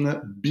mean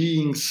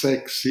being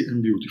sexy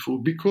and beautiful?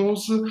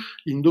 Because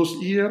in those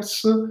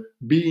years,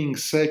 being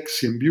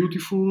sexy and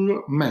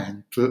beautiful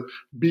meant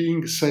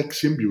being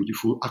sexy and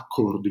beautiful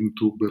according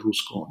to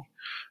Berlusconi,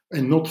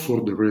 and not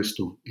for the rest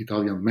of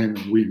Italian men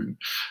and women.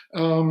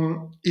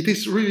 It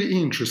is really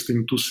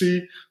interesting to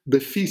see the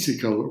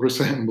physical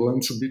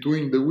resemblance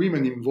between the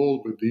women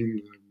involved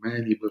in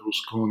many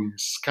Berlusconi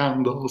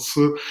scandals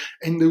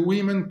and the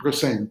women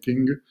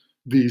presenting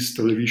these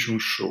television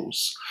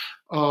shows.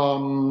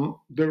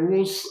 There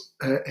was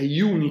a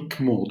unique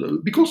model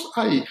because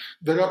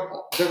there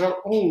are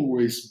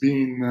always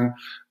been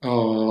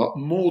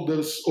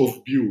models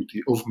of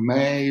beauty, of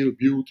male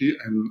beauty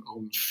and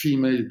of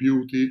female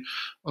beauty.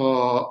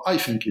 I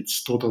think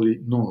it's totally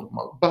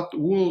normal. But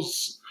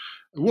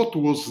what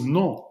was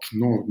not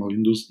normal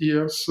in those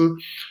years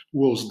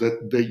was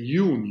that the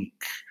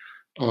unique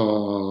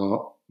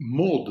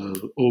model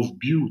of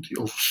beauty,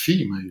 of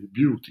female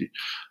beauty,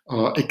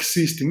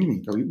 existing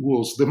in Italy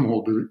was the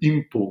model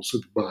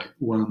imposed by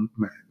one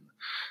man.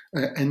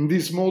 And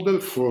this model,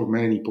 for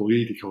many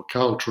political,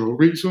 cultural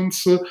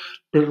reasons,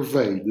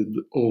 pervaded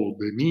all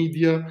the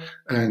media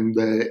and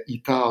the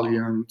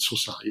Italian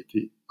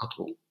society at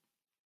all.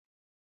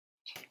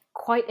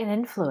 Quite an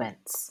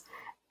influence,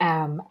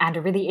 and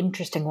a really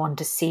interesting one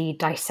to see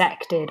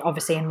dissected,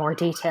 obviously in more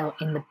detail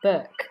in the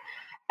book.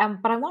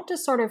 But I want to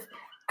sort of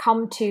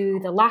come to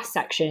the last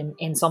section,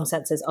 in some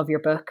senses, of your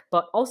book,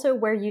 but also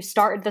where you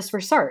started this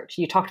research.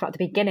 You talked about at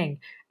the beginning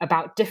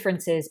about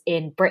differences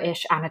in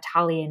British and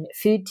Italian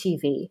food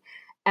TV.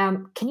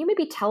 Can you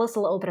maybe tell us a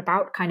little bit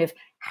about kind of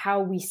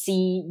how we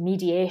see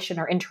mediation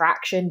or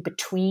interaction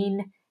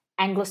between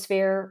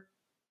Anglosphere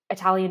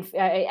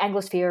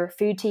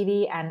food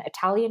TV and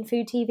Italian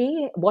food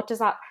TV? What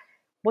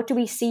do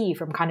we see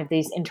from kind of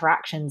these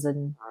interactions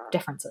and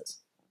differences?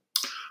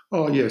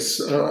 Oh, yes.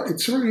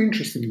 It's very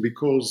interesting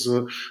because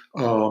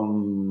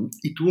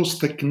it was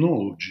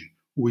technology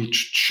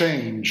which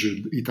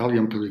changed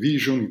Italian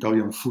television,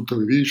 Italian food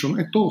television,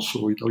 and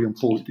also Italian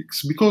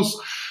politics. Because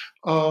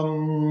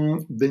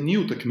the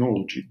new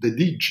technology, the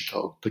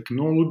digital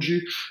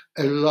technology,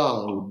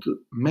 allowed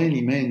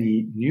many,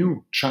 many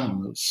new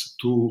channels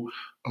to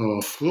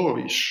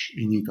flourish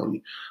in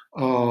Italy.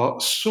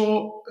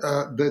 So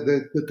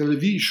the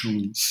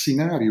television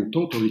scenario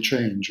totally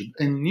changed,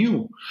 and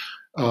new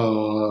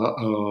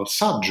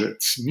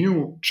subjects,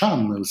 new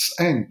channels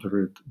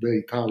entered the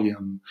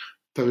Italian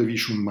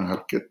television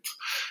market.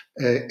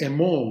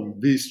 Among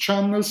these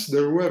channels,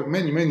 there were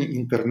many, many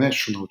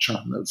international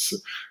channels.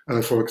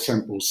 For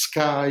example,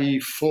 Sky,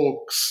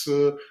 Fox,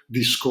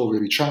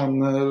 Discovery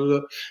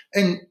Channel,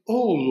 and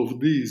all of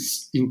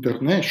these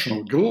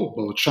international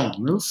global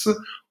channels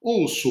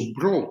also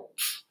brought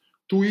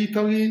to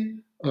Italy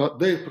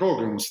their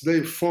programs,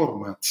 their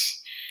formats.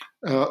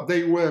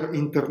 They were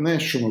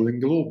international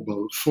and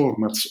global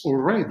formats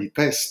already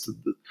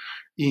tested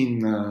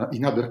in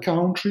other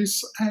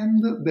countries,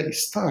 and they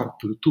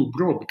started to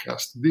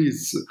broadcast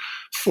these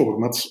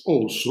formats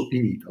also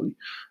in Italy.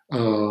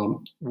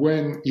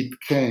 When it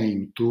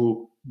came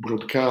to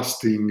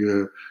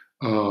broadcasting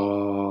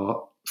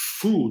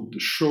food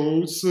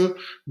shows,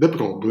 the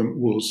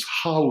problem was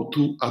how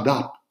to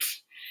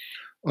adapt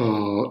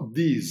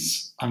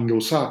these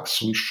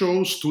Anglo-Saxon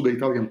shows to the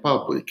Italian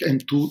public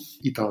and to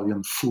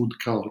Italian food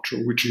culture,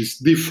 which is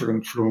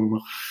different from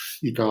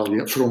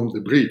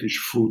the British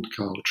food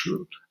culture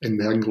and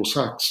the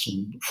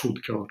Anglo-Saxon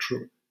food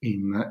culture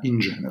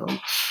in general.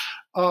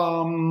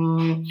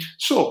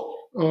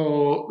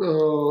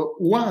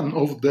 One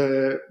of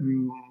the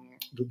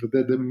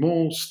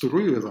most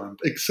relevant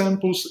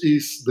examples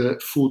is the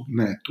Food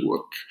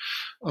Network.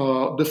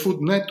 The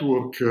Food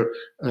Network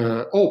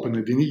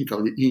opened in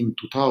Italy in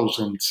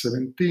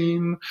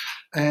 2017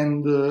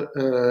 and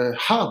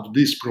had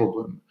this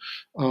problem.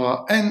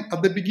 And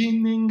at the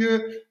beginning,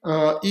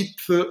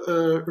 it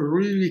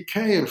really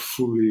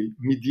carefully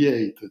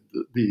mediated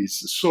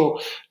this. So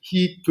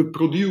it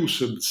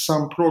produced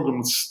some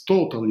programs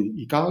totally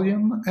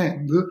Italian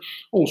and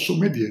also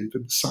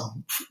mediated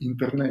some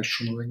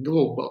international and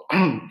global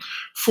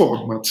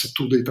formats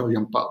to the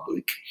Italian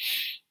public.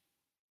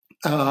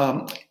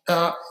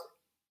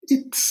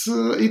 It's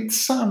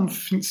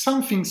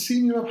something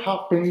similar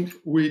happened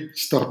with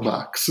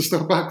Starbucks.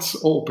 Starbucks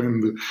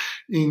opened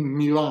in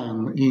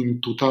Milan in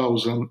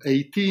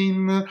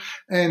 2018,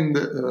 and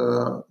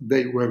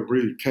they were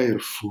really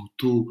careful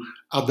to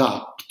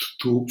adapt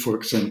to, for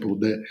example,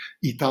 the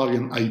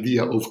Italian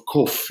idea of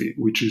coffee,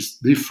 which is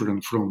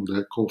different from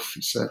the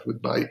coffee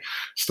served by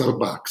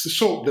Starbucks.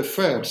 So the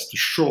first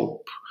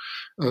shop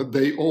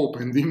they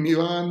opened in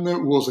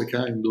Milan was a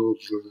kind of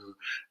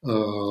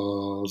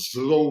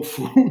slow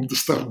food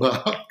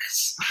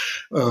Starbucks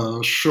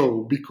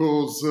show,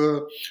 because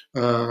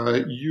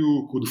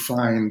you could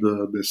find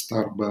the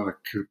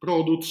Starbucks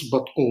products,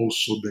 but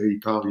also the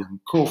Italian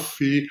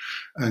coffee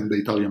and the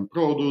Italian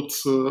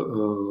products.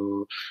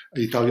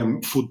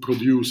 Italian food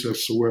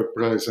producers were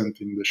present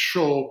in the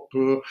shop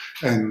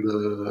and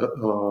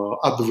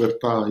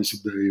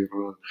advertised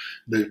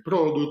their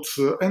products.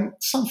 And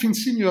something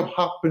similar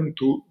happened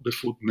to the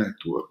Food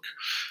Network.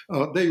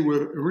 They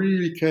were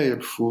really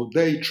careful.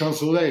 They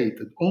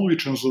only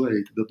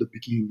translated at the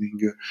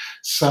beginning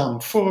some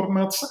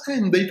formats,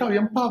 and the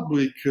Italian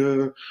public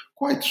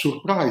quite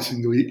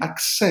surprisingly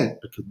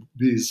accepted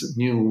these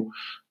new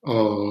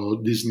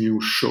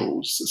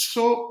shows.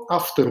 So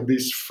after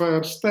this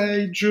first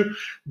stage,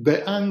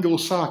 the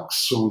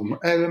Anglo-Saxon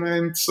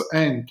elements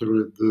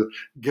entered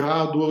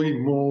gradually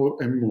more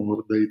and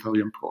more the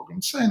Italian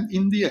programs. And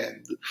in the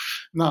end,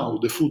 now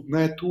the Food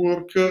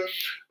Network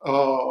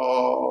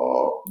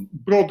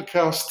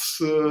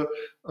broadcasts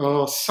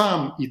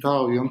some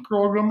Italian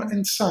program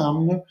and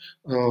some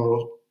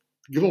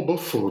global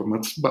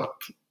formats, but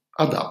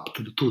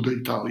adapted to the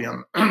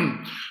Italian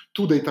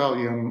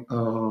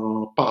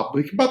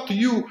public. But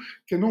you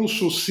can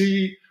also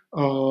see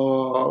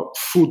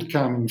food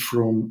coming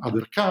from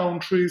other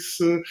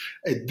countries,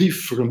 a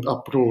different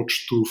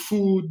approach to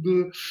food.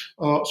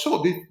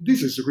 So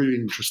this is really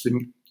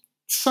interesting.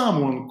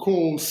 Someone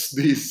calls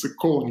this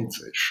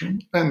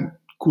colonization, and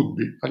could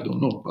be, I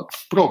don't know, but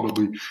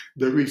probably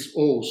there is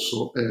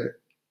also a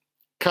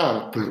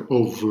character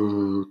of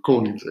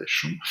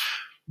colonization.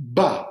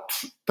 But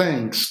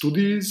thanks to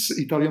this,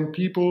 Italian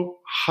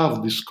people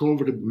have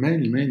discovered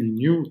many, many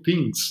new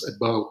things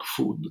about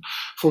food.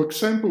 For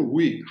example,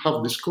 we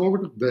have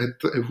discovered that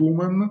a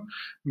woman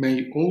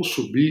may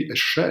also be a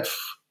chef.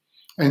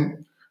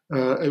 And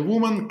a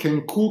woman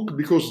can cook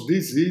because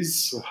this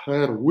is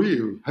her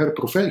will, her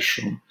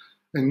profession,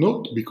 and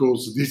not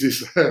because this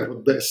is her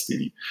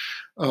destiny.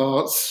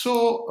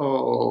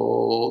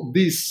 So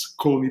this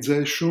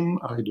colonization,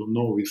 I don't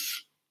know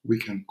if we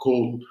can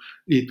call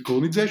it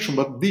colonization,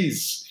 but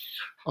this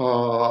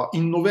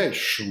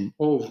innovation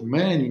of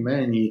many,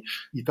 many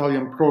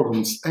Italian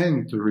programs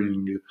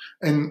entering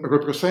and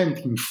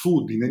representing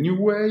food in a new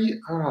way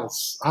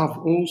have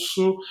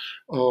also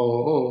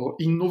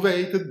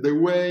innovated the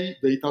way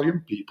the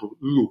Italian people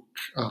look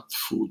at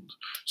food.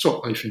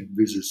 So I think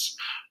this is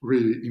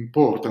really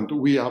important.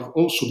 We have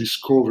also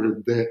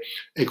discovered the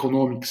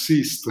economic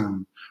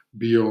system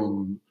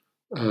behind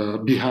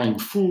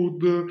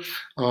food.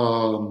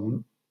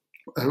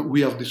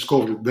 We have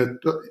discovered that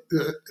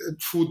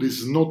food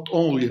is not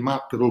only a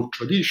matter of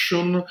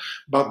tradition,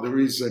 but there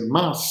is a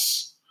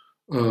mass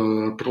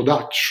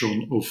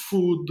production of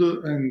food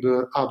and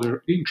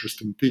other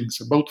interesting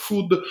things about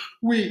food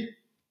we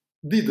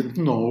didn't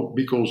know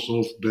because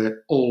of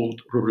the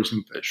old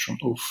representation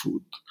of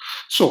food.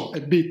 So a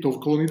bit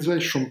of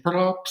colonization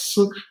perhaps,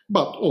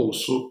 but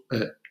also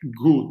a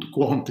good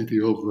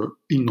quantity of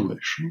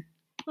innovation.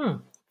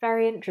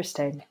 Very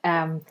interesting.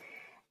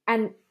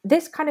 And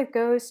this kind of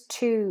goes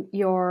to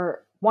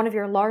one of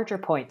your larger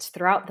points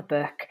throughout the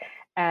book,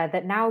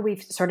 that now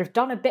we've sort of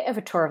done a bit of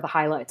a tour of the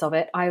highlights of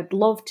it. I would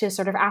love to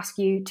sort of ask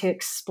you to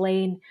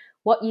explain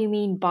what you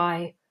mean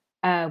by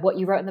what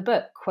you wrote in the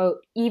book. Quote,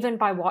 even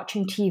by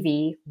watching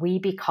TV, we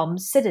become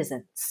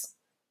citizens.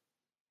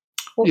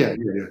 Yeah.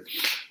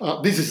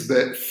 This is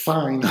the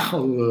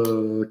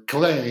final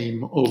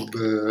claim of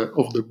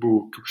the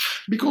book,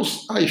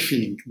 because I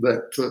think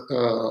that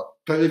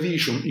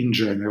television in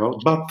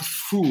general, but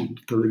food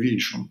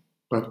television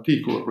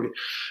particularly,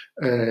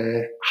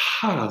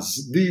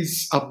 has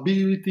this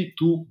ability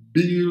to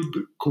build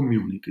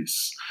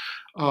communities.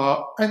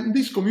 And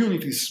these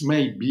communities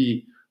may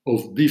be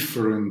of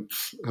different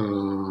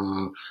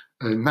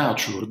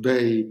nature.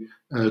 They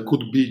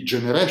could be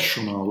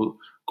generational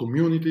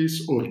communities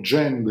or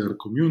gender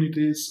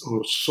communities or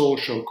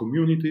social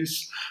communities,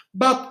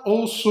 but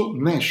also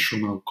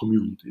national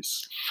communities.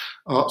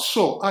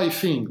 So I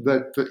think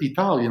that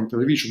Italian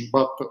television,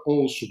 but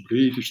also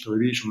British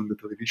television and the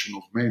television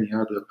of many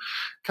other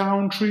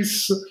countries,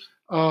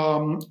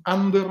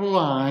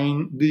 underline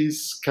this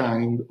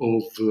kind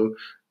of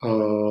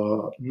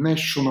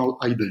national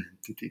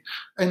identity.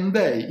 And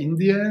they, in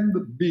the end,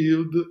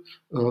 build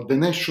the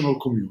national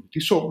community.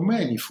 So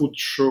many food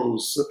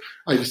shows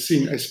I've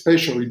seen,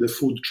 especially the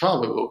food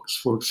travelogues,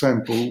 for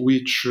example,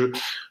 which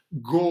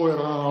go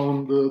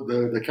around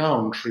the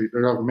country.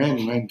 There are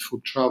many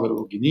food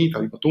travelogues in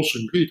Italy, but also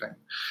in Britain.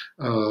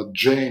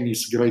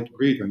 Janie's Great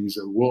Britain is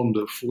a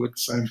wonderful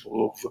example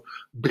of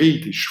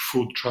British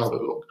food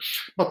travelogue,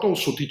 but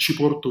also Ti ci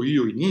porto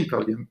io in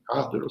Italy and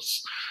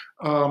others.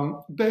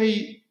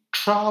 They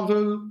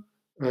travel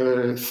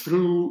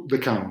through the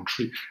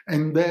country,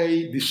 and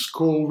they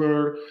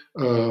discover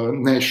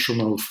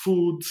national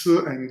foods,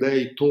 and they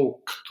talk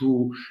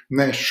to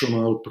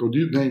national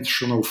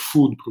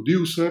food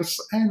producers,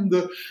 and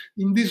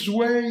in this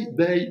way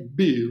they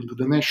build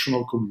the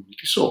national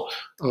community. So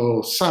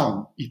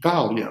some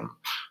Italian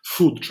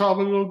food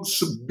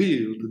travelogues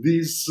build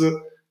this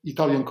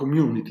Italian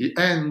community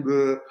and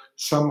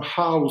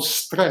somehow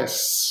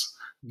stress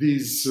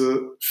this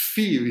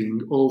feeling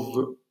of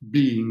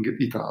being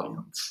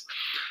Italians.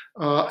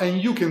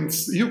 And you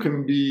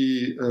can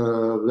be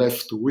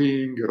left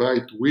wing,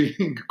 right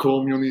wing,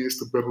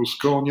 communist,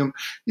 Berlusconian.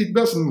 It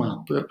doesn't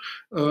matter.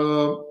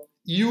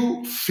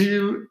 You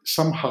feel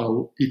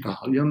somehow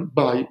Italian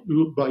by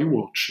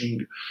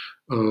watching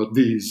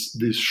these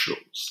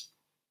shows.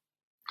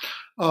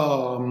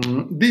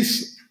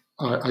 This,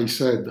 I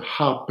said,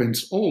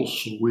 happens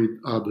also with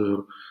other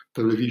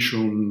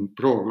television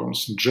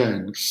programs,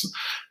 genres,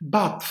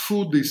 but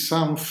food is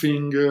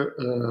something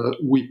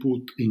we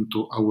put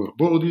into our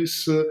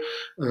bodies,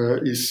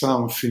 is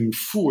something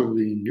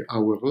fueling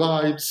our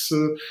lives,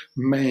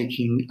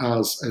 making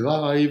us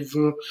alive.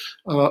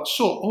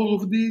 So all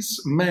of this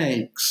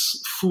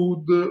makes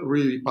food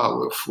really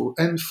powerful,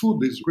 and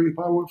food is really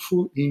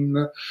powerful in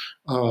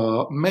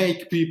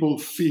make people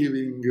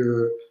feeling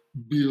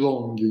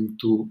belonging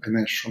to a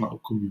national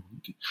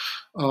community.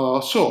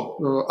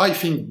 So I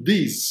think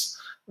this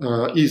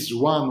is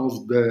one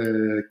of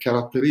the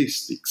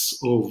characteristics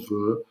of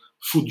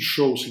food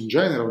shows in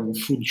general and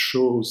food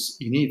shows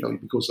in Italy,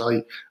 because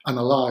I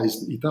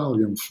analyzed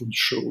Italian food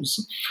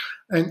shows.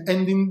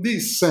 And in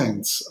this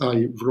sense,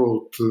 I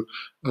wrote,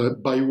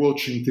 by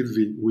watching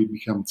TV, we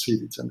become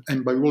citizens.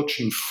 And by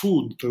watching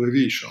food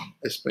television,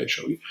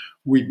 especially,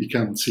 we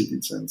become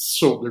citizens.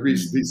 So there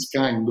is this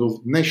kind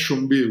of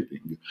nation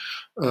building.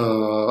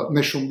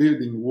 Nation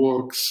building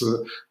works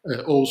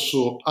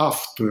also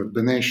after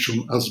the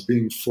nation has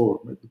been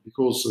formed,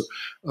 because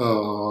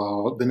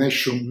the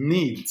nation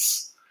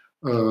needs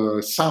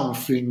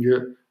something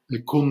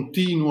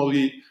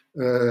continually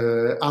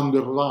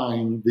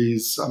underlining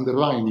this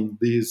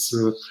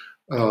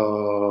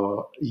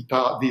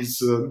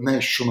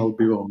national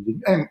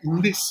belonging. And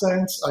in this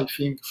sense, I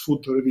think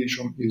food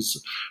television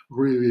is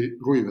really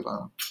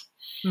relevant.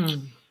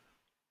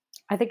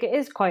 I think it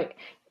is quite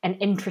an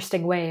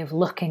interesting way of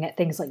looking at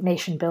things like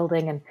nation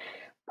building and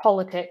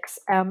politics,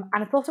 and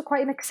it's also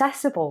quite an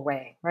accessible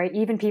way, right?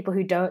 Even people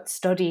who don't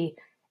study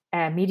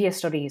media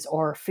studies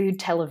or food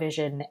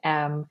television,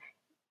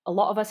 a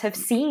lot of us have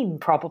seen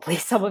probably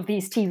some of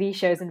these TV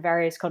shows in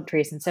various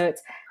countries. And so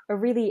it's a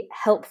really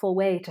helpful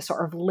way to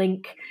sort of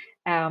link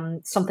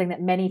something that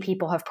many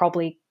people have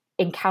probably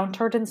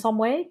encountered in some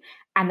way,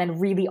 and then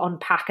really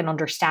unpack and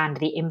understand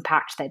the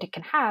impact that it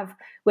can have,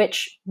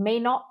 which may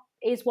not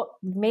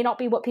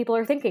be what people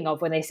are thinking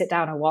of when they sit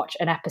down and watch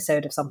an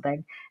episode of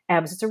something.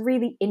 So it's a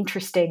really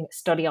interesting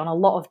study on a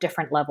lot of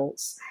different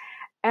levels.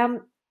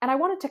 And I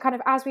wanted to kind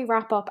of, as we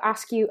wrap up,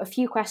 ask you a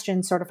few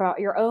questions sort of about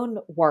your own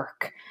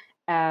work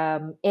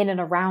in and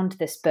around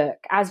this book.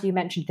 As you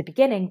mentioned at the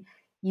beginning,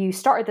 you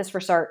started this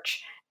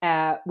research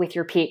with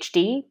your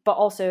PhD, but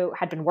also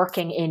had been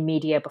working in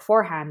media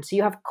beforehand. So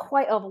you have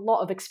quite a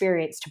lot of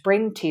experience to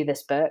bring to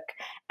this book,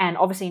 and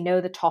obviously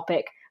know the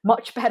topic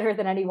much better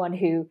than anyone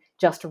who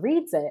just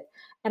reads it.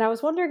 And I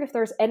was wondering if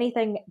there's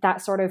anything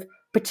that sort of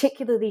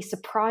particularly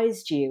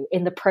surprised you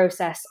in the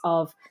process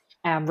of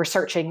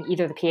researching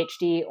either the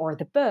PhD or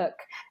the book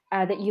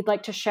that you'd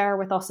like to share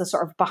with us, a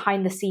sort of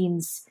behind the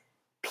scenes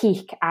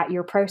peek at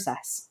your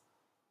process.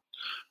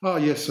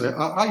 Yes,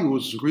 I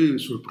was really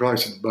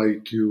surprised by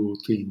two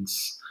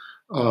things.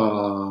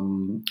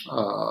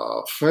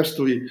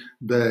 Firstly,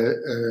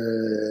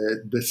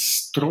 the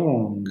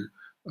strong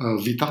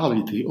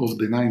vitality of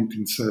the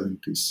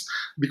 1970s,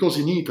 because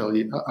in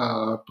Italy,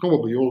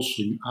 probably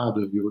also in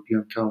other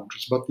European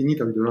countries, but in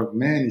Italy there are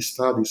many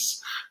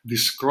studies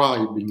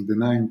describing the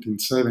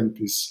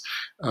 1970s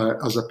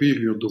as a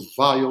period of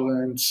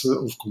violence,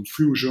 of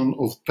confusion,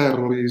 of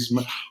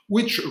terrorism,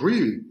 which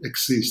really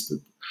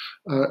existed.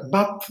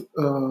 But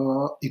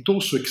it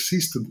also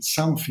existed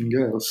something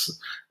else.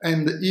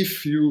 And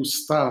if you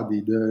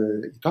study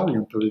the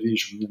Italian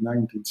television in the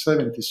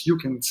 1970s, you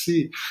can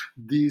see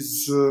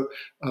this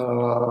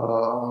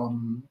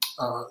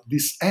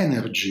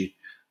energy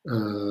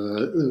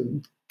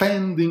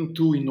tending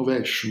to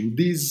innovation,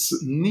 these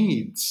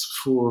needs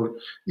for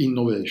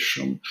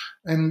innovation.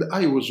 And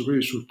I was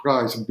really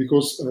surprised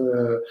because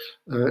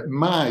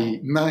my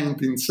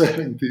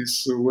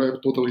 1970s were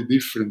totally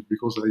different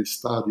because I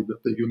studied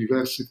at the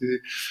university,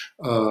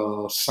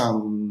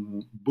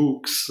 some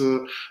books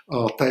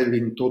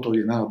telling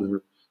totally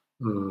another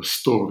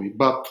story.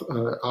 But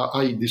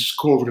I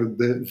discovered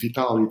the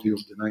vitality of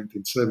the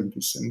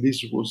 1970s, and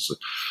this was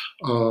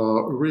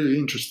really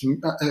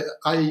interesting.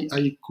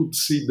 I could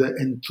see the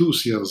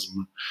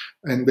enthusiasm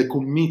and the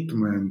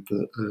commitment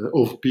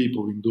of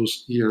people in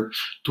those years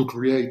to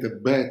create a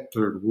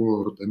better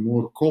world, a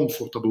more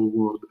comfortable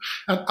world.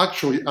 And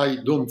actually, I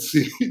don't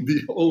see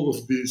all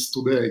of this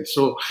today.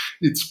 So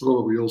it's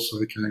probably also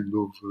a kind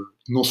of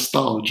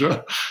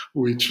nostalgia,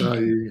 which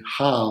I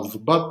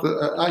have. But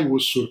I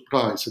was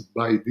surprised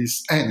by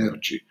this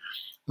energy.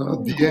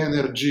 The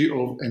energy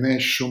of a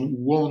nation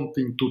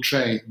wanting to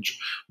change,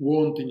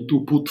 wanting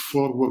to put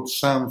forward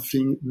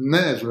something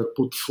never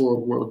put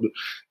forward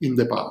in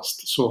the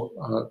past. So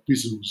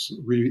this was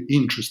really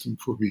interesting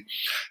for me.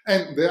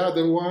 And the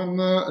other one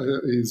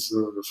is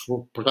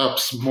for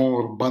perhaps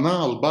more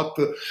banal, but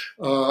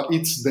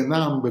it's the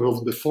number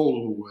of the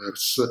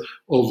followers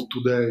of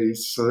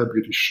today's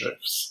celebrity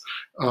chefs.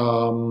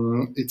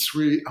 It's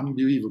really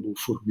unbelievable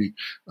for me.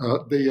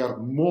 They are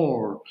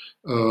more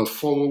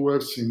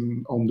followers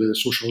on the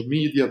social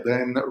media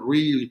than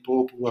really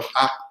popular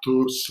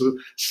actors,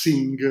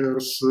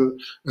 singers,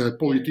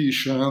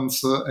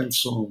 politicians, and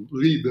so on,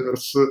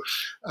 leaders.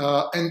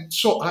 And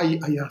so I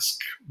ask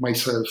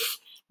myself,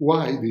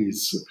 why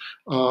this?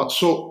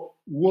 So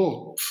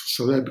what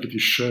celebrity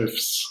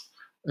chefs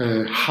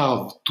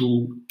have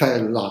to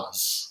tell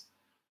us?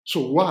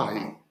 So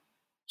why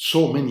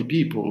so many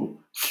people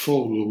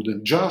follow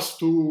them just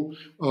to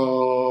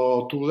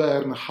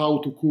learn how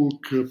to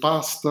cook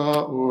pasta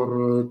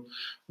or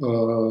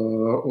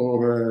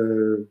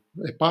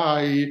a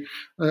pie?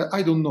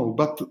 I don't know,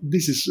 but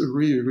this is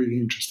really, really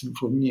interesting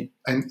for me,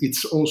 and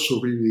it's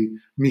also really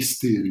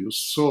mysterious.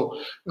 So,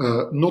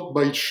 not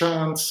by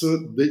chance,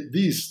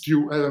 these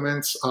two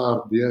elements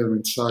are the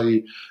elements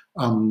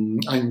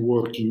I'm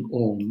working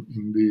on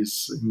in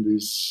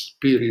this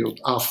period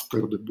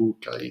after the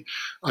book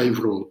I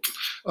wrote,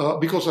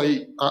 because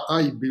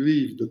I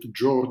believe that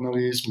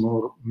journalism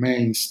or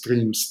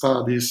mainstream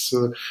studies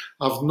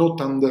have not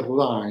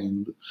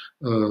underlined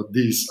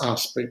these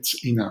aspects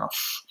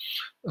enough.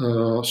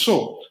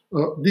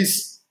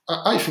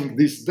 I think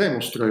this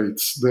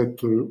demonstrates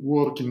that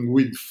working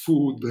with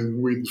food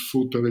and with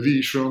food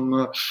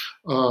television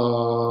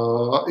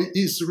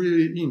is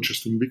really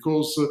interesting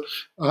because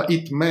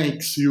it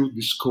makes you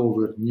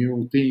discover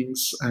new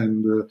things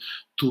and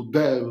to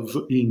delve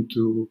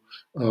into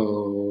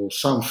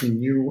something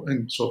new.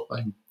 And so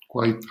I'm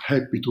quite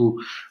happy to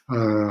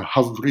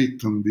have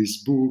written this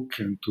book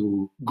and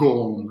to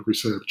go on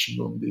researching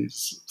on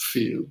this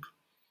field.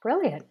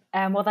 Brilliant.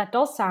 Well, that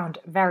does sound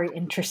very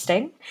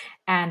interesting.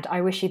 And I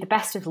wish you the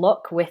best of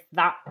luck with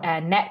that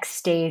next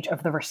stage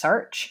of the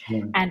research.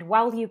 And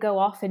while you go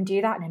off and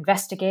do that and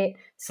investigate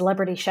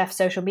celebrity chef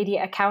social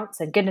media accounts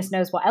and goodness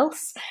knows what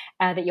else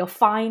that you'll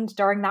find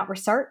during that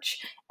research,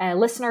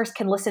 listeners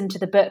can listen to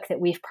the book that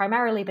we've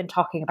primarily been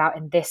talking about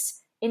in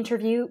this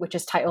interview, which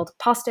is titled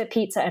Pasta,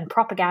 Pizza and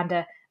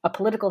Propaganda, A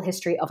Political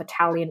History of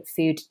Italian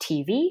Food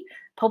TV,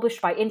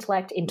 published by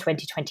Intellect in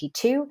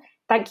 2022.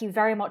 Thank you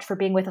very much for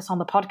being with us on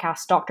the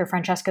podcast, Dr.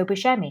 Francesco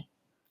Buscemi.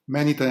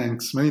 Many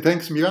thanks. Many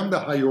thanks,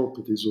 Miranda. I hope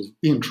it is of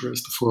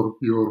interest for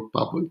your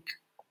public.